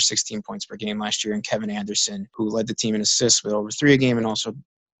 who averaged 16 points per game last year, and Kevin Anderson, who led the team in assists with over 3 a game and also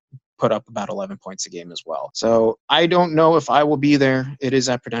put up about 11 points a game as well. So I don't know if I will be there. It is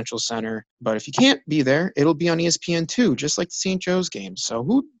at Prudential Center. But if you can't be there, it'll be on ESPN2, just like the St. Joe's game. So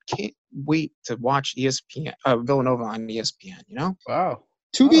who can't wait to watch Villanova on ESPN, you know? Wow.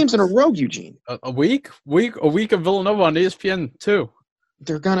 Two games in a row, Eugene. A week of Villanova on ESPN too.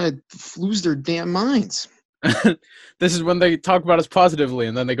 They're going to lose their damn minds. This is when they talk about us positively,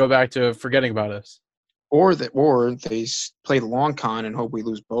 and then they go back to forgetting about us. Or they play the long con and hope we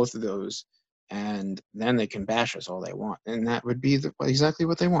lose both of those, and then they can bash us all they want. And that would be exactly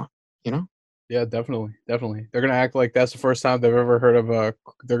what they want, you know? Yeah, definitely. They're going to act like that's the first time they've ever heard of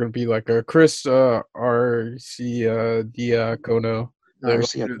they're going to be like a Chris Diacono.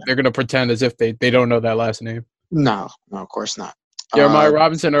 They're going to pretend as if they don't know that last name. No, of course not. Jeremiah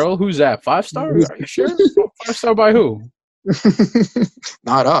Robinson Earl, who's that? 5-star? Are you sure? 5-star by who?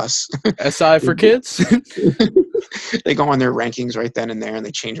 Not us. SI for kids? They go on their rankings right then and there, and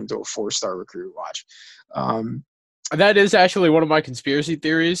they change them to a 4-star recruit. Watch. That is actually one of my conspiracy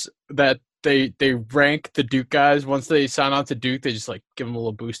theories, that they rank the Duke guys. Once they sign on to Duke, they just like give them a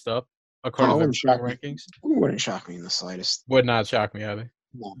little boost up according to their rankings. It wouldn't shock me in the slightest. Would not shock me either.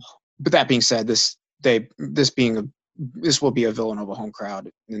 No. But that being said, this will be a Villanova home crowd,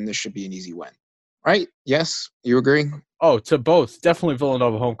 and this should be an easy win. Right? Yes? You agree? Oh, to both. Definitely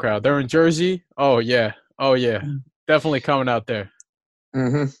Villanova home crowd. They're in Jersey. Oh, yeah. Definitely coming out there.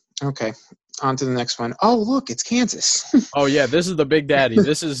 Mm-hmm. Okay. On to the next one. Oh, look, it's Kansas. Oh, yeah. This is the big daddy.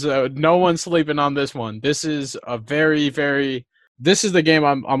 This is no one's sleeping on this one. This is a very, very – this is the game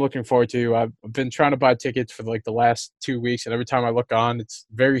I'm looking forward to. I've been trying to buy tickets for like the last 2 weeks, and every time I look on, it's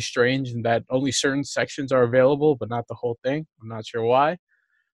very strange in that only certain sections are available, but not the whole thing. I'm not sure why.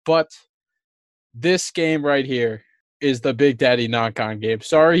 But this game right here is the Big Daddy non-con game.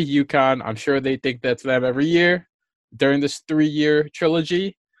 Sorry, UConn. I'm sure they think that's them every year during this 3-year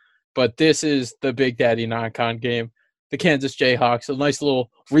trilogy, but this is the Big Daddy non-con game. The Kansas Jayhawks, a nice little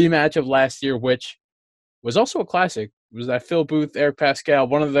rematch of last year, which was also a classic. It was that Phil Booth, Eric Pascal,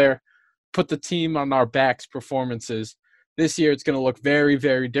 one of their put the team on our backs performances. This year it's going to look very,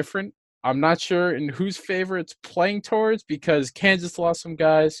 very different. I'm not sure in whose favor it's playing towards, because Kansas lost some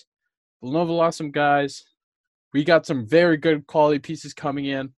guys. Villanova lost some guys. We got some very good quality pieces coming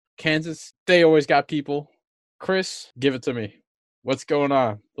in. Kansas, they always got people. Chris, give it to me. What's going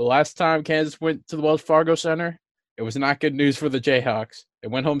on? The last time Kansas went to the Wells Fargo Center, it was not good news for the Jayhawks. They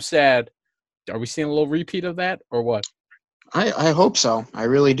went home sad. Are we seeing a little repeat of that or what? I hope so. I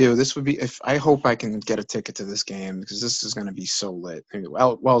really do. This would be I hope I can get a ticket to this game, because this is going to be so lit.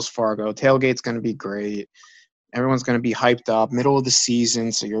 Wells Fargo tailgate's going to be great. Everyone's going to be hyped up, middle of the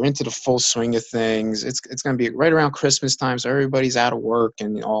season, so you're into the full swing of things. It's going to be right around Christmas time, so everybody's out of work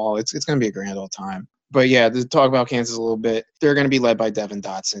and all. It's going to be a grand old time. But yeah, to talk about Kansas a little bit, they're going to be led by Devin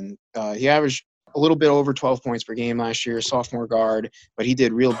Dotson. He averaged a little bit over 12 points per game last year, sophomore guard, but he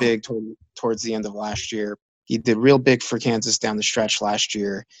did real big towards the end of last year. He did real big for Kansas down the stretch last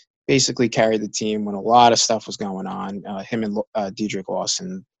year. Basically carried the team when a lot of stuff was going on. Him and Dedrick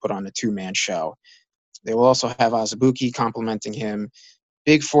Lawson put on a 2-man show. They will also have Azubuike complimenting him.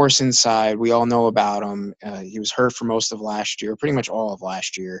 Big force inside. We all know about him. He was hurt for most of last year, pretty much all of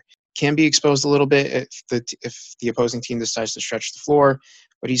last year. Can be exposed a little bit if the opposing team decides to stretch the floor,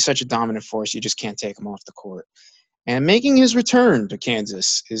 but he's such a dominant force, you just can't take him off the court. And making his return to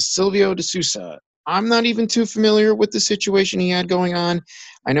Kansas is Silvio De Sousa. I'm not even too familiar with the situation he had going on.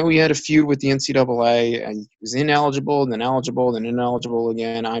 I know he had a feud with the NCAA, and he was ineligible, then eligible, then ineligible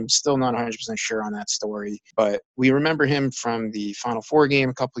again. I'm still not 100% sure on that story. But we remember him from the Final Four game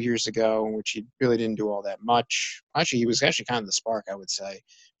a couple years ago, in which he really didn't do all that much. Actually, he was kind of the spark, I would say,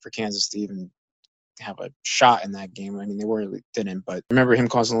 for Kansas to even have a shot in that game. I mean, they really didn't, but remember him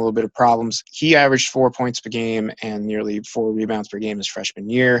causing a little bit of problems. He averaged 4 points per game and nearly 4 rebounds per game his freshman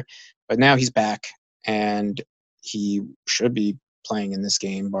year, but now he's back and he should be playing in this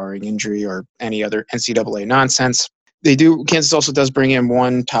game, barring injury or any other NCAA nonsense. Kansas also does bring in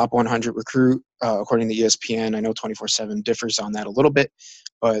one top 100 recruit, according to ESPN. I know 24/7 differs on that a little bit,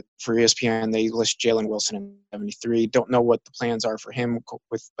 but for ESPN, they list Jalen Wilson in 73. Don't know what the plans are for him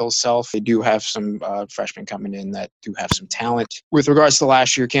with Bill Self. They do have some freshmen coming in that do have some talent. With regards to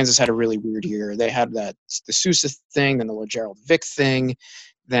last year, Kansas had a really weird year. They had the Sousa thing, then the LeGerald Vick thing,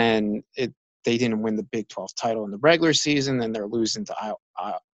 then they didn't win the Big 12 title in the regular season, then they're losing to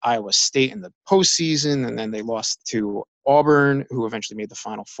Iowa State in the postseason, and then they lost to Auburn, who eventually made the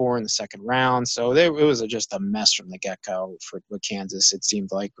Final Four in the second round. So it was just a mess from the get-go with Kansas. It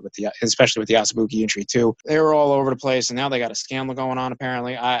seemed like, especially with the Azubuike injury too, they were all over the place. And now they got a scandal going on.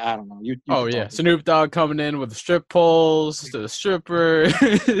 Apparently, I don't know. You Oh could yeah, talk. Snoop Dogg coming in with the strip poles, the strippers.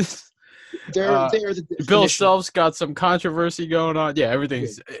 They're the Bill definition. Self's got some controversy going on. Yeah,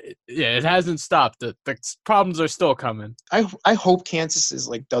 everything's. Yeah, it hasn't stopped. The problems are still coming. I hope Kansas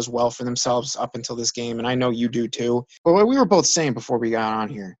does well for themselves up until this game, and I know you do too. But what we were both saying before we got on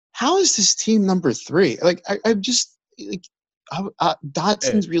here, how is this team number 3?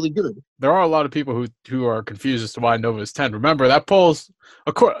 Dotson's really good. There are a lot of people who are confused as to why Nova is 10. Remember, that poll's,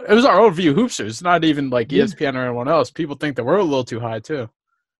 of course, it was our own view hoopsters. It's not even like ESPN or anyone else. People think that we're a little too high too.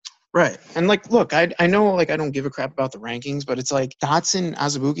 Right. And look, I know I don't give a crap about the rankings, but it's like Dotson,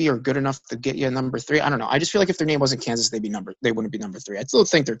 Azubuike are good enough to get you number 3. I don't know. I just feel like if their name wasn't Kansas, they wouldn't be number 3. I still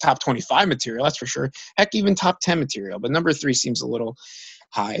think they're top 25 material, that's for sure. Heck, even top 10 material. But number 3 seems a little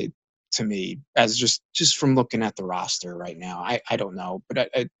high to me, as just from looking at the roster right now. I don't know. But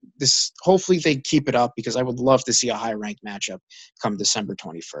hopefully they keep it up, because I would love to see a high ranked matchup come December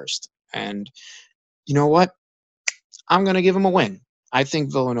 21st. And you know what? I'm gonna give them a win. I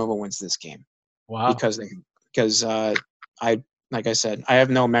think Villanova wins this game. Wow. Because like I said, I have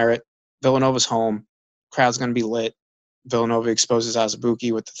no merit. Villanova's home. Crowd's going to be lit. Villanova exposes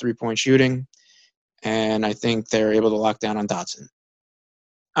Azubuike with the 3-point shooting, and I think they're able to lock down on Dotson.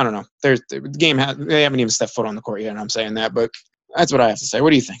 I don't know. They haven't even stepped foot on the court yet, and I'm saying that, but that's what I have to say. What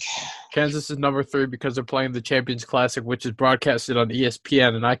do you think? Kansas is number 3 because they're playing the Champions Classic, which is broadcasted on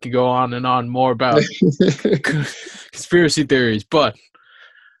ESPN, and I could go on and on more about conspiracy theories, but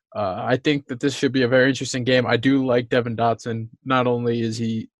I think that this should be a very interesting game. I do like Devin Dotson. Not only is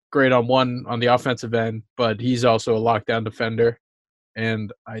he great on the offensive end, but he's also a lockdown defender,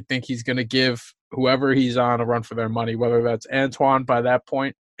 and I think he's going to give whoever he's on a run for their money, whether that's Antoine by that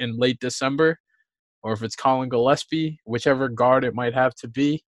point in late December, or if it's Colin Gillespie, whichever guard it might have to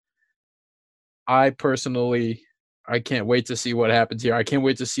be. I can't wait to see what happens here. I can't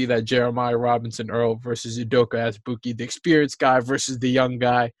wait to see that Jeremiah Robinson Earl versus Udoka Azubuike, the experienced guy versus the young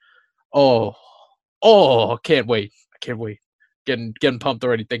guy. Oh, can't wait. I can't wait. Getting pumped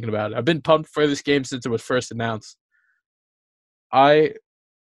already thinking about it. I've been pumped for this game since it was first announced. I'm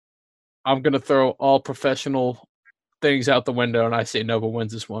going to throw all professional things out the window, and I say Nova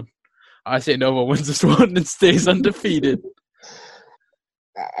wins this one. I say Nova wins this one and stays undefeated.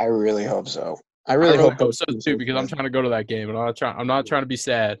 I really hope so. I really hope so too, because I'm trying to go to that game, and I'm not trying to be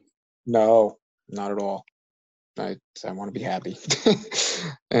sad. No, not at all. I want to be happy,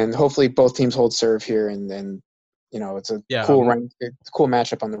 and hopefully both teams hold serve here, and then it's a cool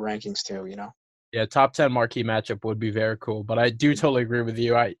matchup on the rankings too. Yeah, top 10 marquee matchup would be very cool, but I do totally agree with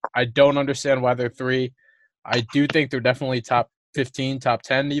you. I don't understand why they're 3. I do think they're definitely top 15, top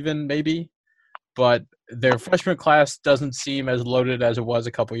 10 even maybe, but their freshman class doesn't seem as loaded as it was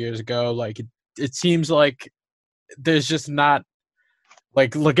a couple years ago. Like it seems like there's just not.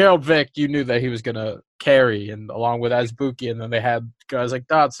 Like LeGarrette Vick, you knew that he was going to carry, and along with Azubuike, and then they had guys like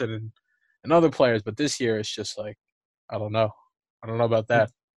Dotson and other players. But this year, it's just like, I don't know. I don't know about that.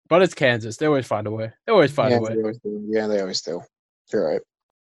 But it's Kansas. They always find a way. They always find a way. They always do. You're right.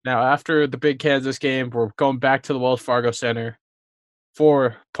 Now, after the big Kansas game, we're going back to the Wells Fargo Center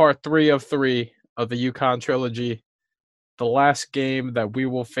for part 3 of 3 of the UConn trilogy. The last game that we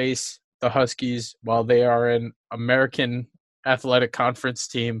will face the Huskies while they are an American Athletic Conference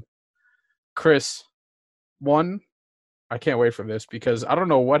team. Chris, I can't wait for this because I don't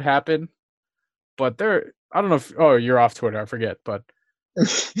know what happened, but I don't know if you're off Twitter, I forget, but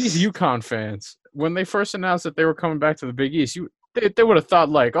these UConn fans, when they first announced that they were coming back to the Big East, they would have thought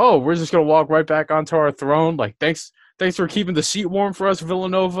like, oh, we're just gonna walk right back onto our throne. Like, thanks for keeping the seat warm for us,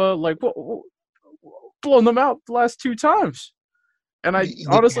 Villanova. Like, blowing them out the last 2 times, and I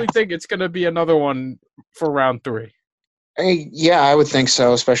honestly think it's gonna be another one for round 3. Yeah, I would think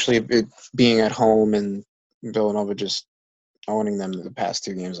so, especially it being at home and Villanova just owning them the past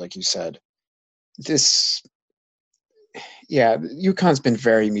 2 games, like you said. UConn's been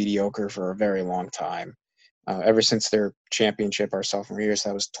very mediocre for a very long time. Ever since their championship our sophomore year, so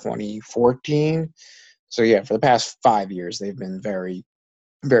that was 2014. So, yeah, for the past 5 years, they've been very,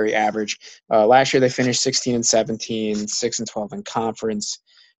 very average. Last year, they finished 16-17, 6-12 in conference.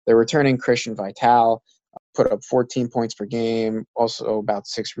 They're returning Christian Vital, put up 14 points per game, also about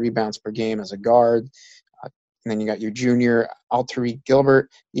 6 rebounds per game as a guard. And then you got your junior, Altariq Gilbert.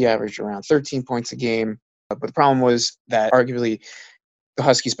 He averaged around 13 points a game. But the problem was that arguably the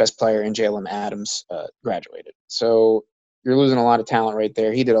Huskies' best player in Jalen Adams graduated. So you're losing a lot of talent right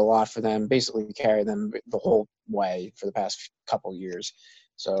there. He did a lot for them, basically carried them the whole way for the past couple years.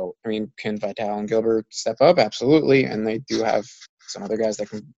 So, I mean, can Vital and Gilbert step up? Absolutely. And they do have some other guys that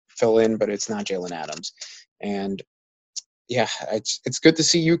can fill in, but it's not Jalen Adams. And yeah, it's good to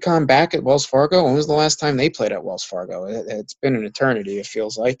see UConn back at Wells Fargo. When was the last time they played at Wells Fargo? It's been an eternity, it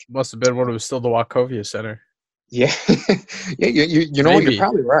feels like. Must have been when it was still the Wachovia Center. Yeah. Yeah, you know what? You're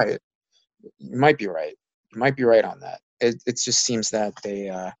probably right. You might be right. You might be right on that. It just seems that they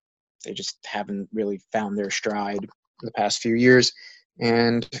just haven't really found their stride in the past few years.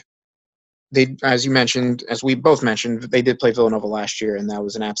 And they, as you mentioned, as we both mentioned, they did play Villanova last year, and that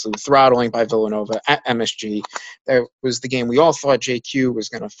was an absolute throttling by Villanova at MSG. That was the game we all thought JQ was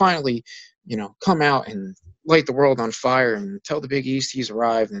going to finally, come out and light the world on fire and tell the Big East he's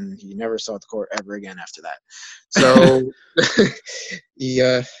arrived, and he never saw the court ever again after that. So,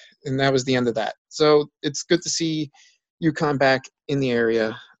 and that was the end of that. So it's good to see UConn back in the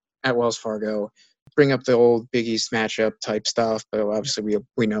area at Wells Fargo. Bring up the old Big East matchup type stuff, but obviously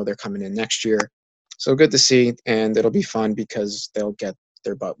we know they're coming in next year. So good to see, and it'll be fun because they'll get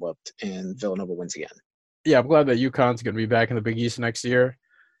their butt whooped and Villanova wins again. Yeah, I'm glad that UConn's going to be back in the Big East next year,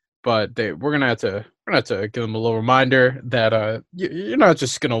 but we're gonna have to give them a little reminder that you're not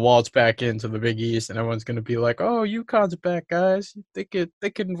just gonna waltz back into the Big East and everyone's gonna be like, oh, UConn's back, guys. They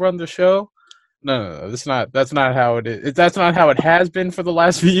can run the show. No, that's not how it is. That's not how it has been for the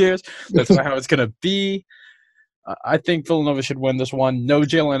last few years. That's not how it's going to be. I think Villanova should win this one. No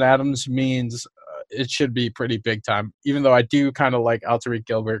Jalen Adams means it should be pretty big time, even though I do kind of like Alterique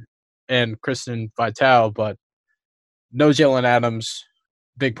Gilbert and Kristen Vital, but no Jalen Adams,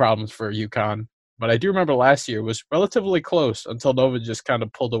 big problems for UConn. But I do remember last year was relatively close until Nova just kind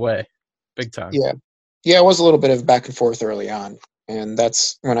of pulled away big time. Yeah, it was a little bit of back and forth early on. And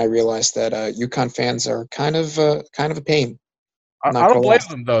that's when I realized that UConn fans are kind of a pain. I don't blame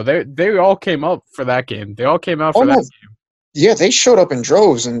them though. They all came up for that game. They all came out for that game. Yeah, they showed up in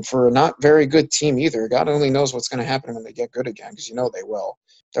droves, and for a not very good team either. God only knows what's going to happen when they get good again, because they will.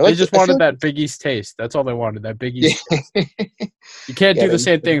 They just wanted that Big East taste. That's all they wanted. That Big East taste. You can't do the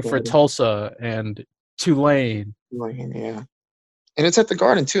same thing for Tulsa and Tulane. Yeah, and it's at the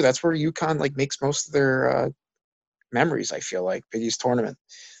Garden too. That's where UConn makes most of their memories, I feel like, Big East tournament.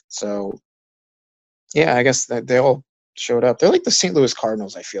 So yeah, I guess that they all showed up. They're like the St. Louis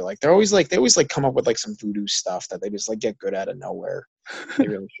Cardinals, I feel like. They always come up with some voodoo stuff that they just get good out of nowhere. They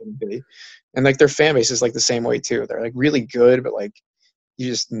really shouldn't be. And their fan base is the same way too. They're really good, but you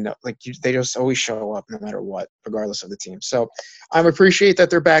just know they just always show up no matter what, regardless of the team. So I appreciate that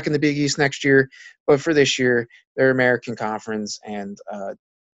they're back in the Big East next year, but for this year, they're American Conference, and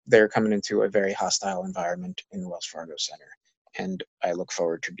they're coming into a very hostile environment in the Wells Fargo Center, and I look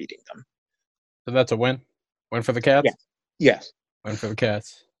forward to beating them. So that's a win? Win for the Cats? Yeah. Yes. Win for the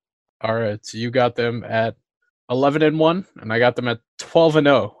Cats. All right, so you got them at 11-1, and I got them at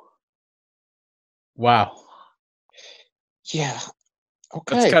 12-0. Wow. Yeah.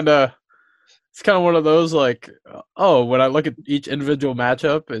 Okay. It's kind of one of those when I look at each individual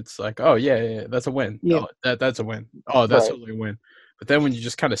matchup, it's oh yeah, that's a win. Yeah. Oh, that's a win. Oh, that's totally a win. But then when you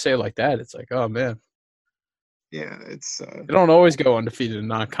just kind of say it like that, it's oh man. Yeah, it's. They don't always go undefeated in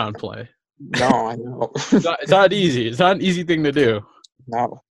non-con play. No, I know. It's not easy. It's not an easy thing to do.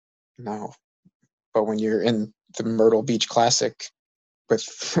 No. But when you're in the Myrtle Beach Classic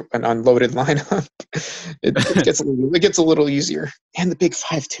with an unloaded lineup, it gets a little easier. And the Big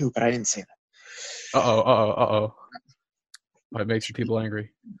Five too, but I didn't say that. Uh-oh. It makes people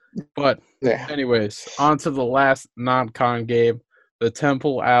angry. But yeah. Anyways, on to the last non-con game. The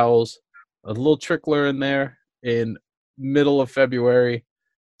Temple Owls. A little trickler in there in middle of February.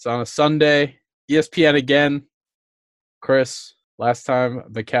 It's on a Sunday. ESPN again. Chris, last time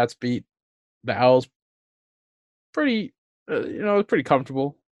the Cats beat the Owls pretty, it was pretty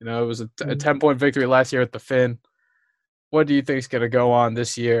comfortable. It was a 10-point victory last year at the Finn. What do you think is going to go on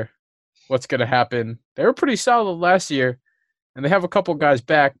this year? What's going to happen? They were pretty solid last year, and they have a couple guys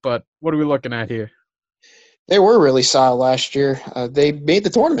back, but what are we looking at here? They were really solid last year. They made the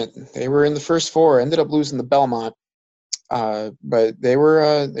tournament. They were in the first four, ended up losing to Belmont. But they were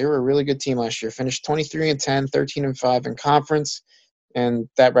a really good team last year. Finished 23-10, 13-5 in conference, and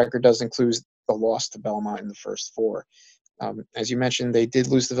that record does include the loss to Belmont in the first four. As you mentioned, they did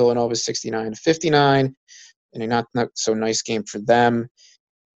lose to Villanova 69-59, and a not so nice game for them.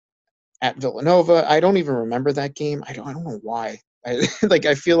 At Villanova, I don't even remember that game. I don't know why. I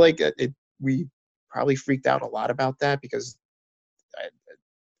feel like we probably freaked out a lot about that because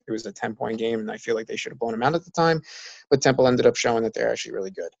it was a 10-point game, and I feel like they should have blown them out at the time. But Temple ended up showing that they're actually really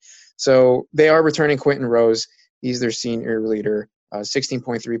good. So they are returning Quentin Rose. He's their senior leader,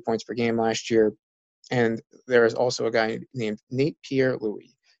 16.3 points per game last year. And there is also a guy named Nate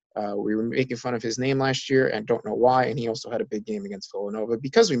Pierre-Louis. We were making fun of his name last year and don't know why. And he also had a big game against Villanova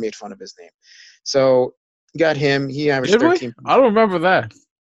because we made fun of his name. So got him. He averaged Did we? 13 points. I don't remember that.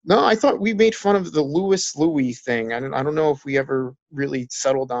 No, I thought we made fun of the Louis thing. I don't know if we ever really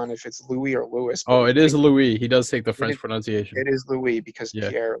settled on if it's Louis or Louis. Oh, it is Louis. He does take the French pronunciation. It is Louis because Yeah.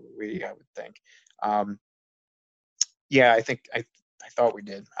 Pierre Louis, I would think. Yeah, I think I thought we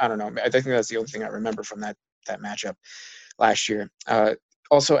did. I don't know. I think that's the only thing I remember from that matchup last year.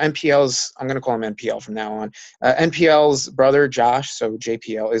 Also, NPL's, I'm going to call him NPL from now on. NPL's brother, Josh, so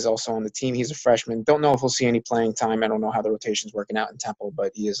JPL, is also on the team. He's a freshman. Don't know if he'll see any playing time. I don't know how the rotation's working out in Temple,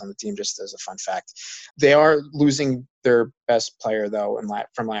 but he is on the team just as a fun fact. They are losing their best player, though,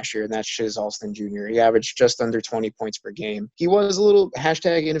 from last year, and that's Shiz Alston Jr. He averaged just under 20 points per game. He was a little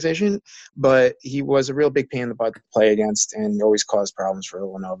 #inefficient, but he was a real big pain in the butt to play against and always caused problems for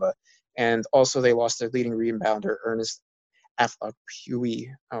Villanova. And also they lost their leading rebounder, Ernest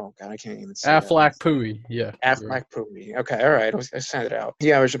Aflaq-Pui. Oh, God, I can't even say Aflaq-Pui, yeah. Aflaq-Pui. Okay, all right. I sent it out.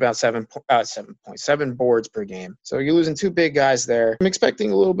 He averaged about 7 boards per game. So you're losing two big guys there. I'm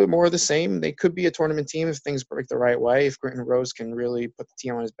expecting a little bit more of the same. They could be a tournament team if things break the right way, if Britton Rose can really put the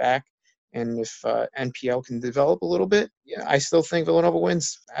team on his back, and if NPL can develop a little bit. Yeah, I still think Villanova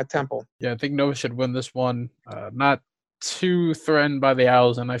wins at Temple. Yeah, I think Nova should win this one. Not too threatened by the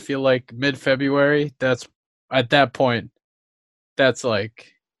Owls, and I feel like mid-February, that's at that point, that's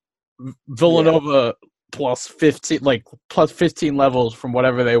like Villanova plus 15, like plus 15 levels from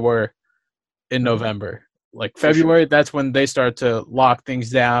whatever they were in November. Like February, that's when they start to lock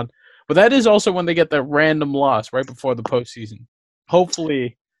things down. But that is also when they get that random loss right before the postseason.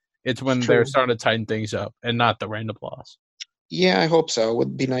 Hopefully, it's when they're starting to tighten things up and not the random loss. Yeah, I hope so. It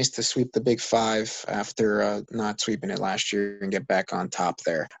would be nice to sweep the Big Five after not sweeping it last year and get back on top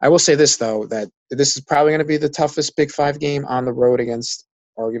there. I will say this, though, that this is probably going to be the toughest Big Five game on the road against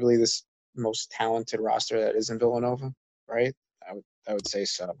arguably this most talented roster that is in Villanova, right? I would say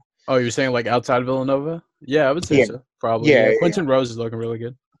so. Oh, you're saying like outside Villanova? Yeah, I would say so. Probably. Yeah, Quentin Rose is looking really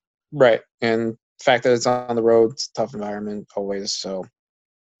good. Right. And the fact that it's on the road, it's a tough environment always. So,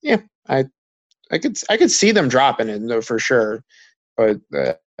 yeah, I could see them dropping it for sure, but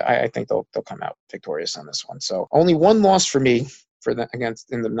I think they'll come out victorious on this one. So only one loss for me in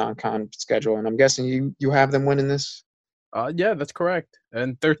the non-con schedule, and I'm guessing you have them winning this. Yeah, that's correct.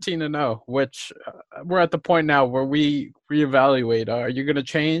 And 13-0, which we're at the point now where we reevaluate. Are you going to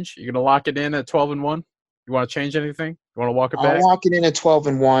change? You're going to lock it in at 12-1? You want to change anything? You want to walk it back? I'll lock it in at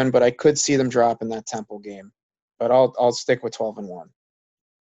 12-1, but I could see them dropping that Temple game. But I'll stick with 12-1.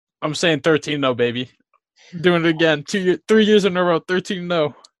 I'm saying 13-0, baby. Doing it again. 3 years in a row, 13-0.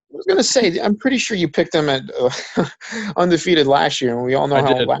 I was going to say, I'm pretty sure you picked them at undefeated last year, and we all know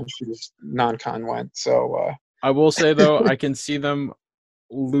how last year's non-con went. So I will say, though, I can see them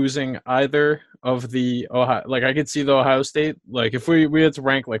losing either of the Ohio. Like, I could see the Ohio State. Like, if we had to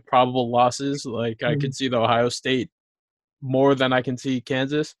rank, like, probable losses, like, I could see the Ohio State more than I can see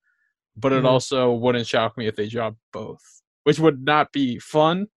Kansas. But it also wouldn't shock me if they dropped both, which would not be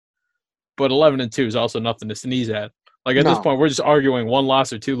fun. But 11-2 is also nothing to sneeze at. Like, at this point, we're just arguing 1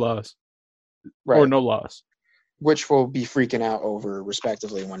 loss or 2 loss. Right. Or no loss. Which we'll be freaking out over,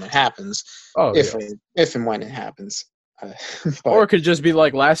 respectively, when it happens. Oh, if and when it happens. Or it could just be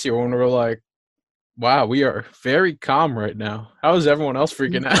like last year when we were like, wow, we are very calm right now. How is everyone else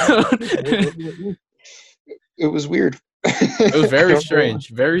freaking out? It was weird. It was very strange.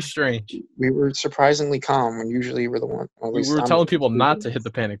 Very strange. We were surprisingly calm when usually we're the one. We were telling people not to hit the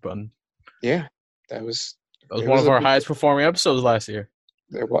panic button. Yeah, that was one of our highest performing episodes last year.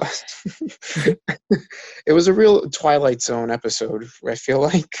 It was. It was a real Twilight Zone episode. I feel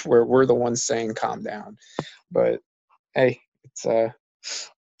like where we're the ones saying "calm down," but hey, it's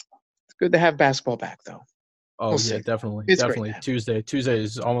good to have basketball back, though. Oh yeah, definitely. Tuesday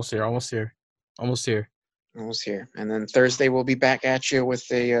is almost here. And then Thursday we'll be back at you with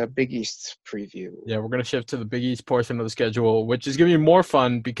a Big East preview. Yeah, we're going to shift to the Big East portion of the schedule, which is going to be more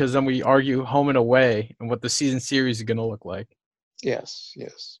fun because then we argue home and away and what the season series is going to look like. Yes.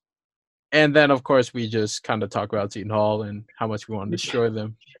 And then, of course, we just kind of talk about Seton Hall and how much we want to destroy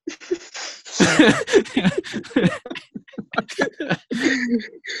them.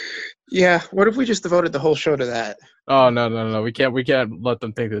 Yeah, what if we just devoted the whole show to that? Oh, no. We can't let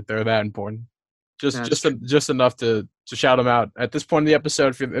them think that they're that important. Just enough to shout them out. At this point in the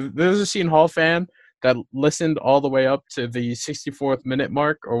episode, if there's a Seton Hall fan that listened all the way up to the 64th minute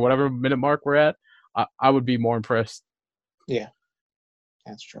mark or whatever minute mark we're at, I would be more impressed. Yeah,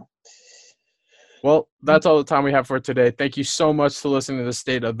 that's true. Well, that's all the time we have for today. Thank you so much for listening to the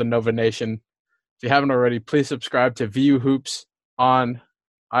State of the Nova Nation. If you haven't already, please subscribe to VU Hoops on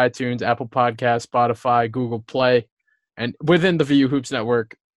iTunes, Apple Podcasts, Spotify, Google Play, and within the VU Hoops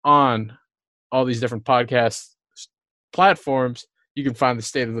network on all these different podcast platforms. You can find the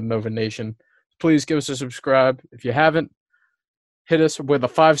State of the Nova Nation. Please give us a subscribe. If you haven't, hit us with a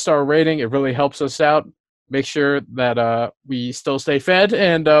 5-star rating. It really helps us out. Make sure that we still stay fed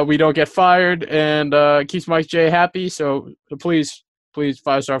and we don't get fired, and keeps Mike J happy. So please,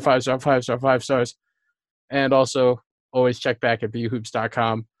 5-star, 5-star, 5-star, 5 stars. And also always check back at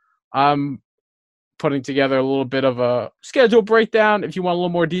vuhoops.com. I'm putting together a little bit of a schedule breakdown. If you want a little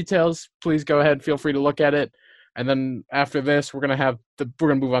more details, please go ahead. Feel free to look at it. And then after this, we're gonna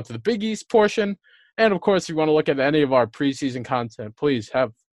move on to the Big East portion. And of course, if you want to look at any of our preseason content, please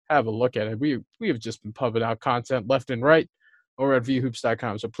have a look at it. We have just been pumping out content left and right over at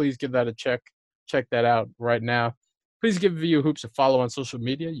vuhoops.com. So please give that a check. Check that out right now. Please give VU Hoops a follow on social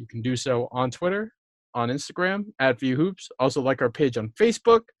media. You can do so on Twitter, on Instagram at VU Hoops. Also like our page on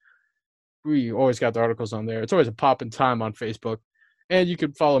Facebook. We always got the articles on there. It's always a pop in time on Facebook. And you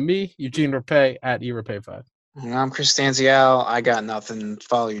can follow me, Eugene Rapay, at eRapay5. I'm Chris Stanzial. I got nothing.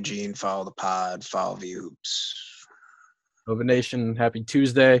 Follow Eugene. Follow the pod. Follow VU Hoops. Nova Nation, happy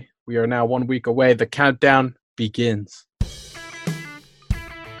Tuesday. We are now 1 week away. The countdown begins.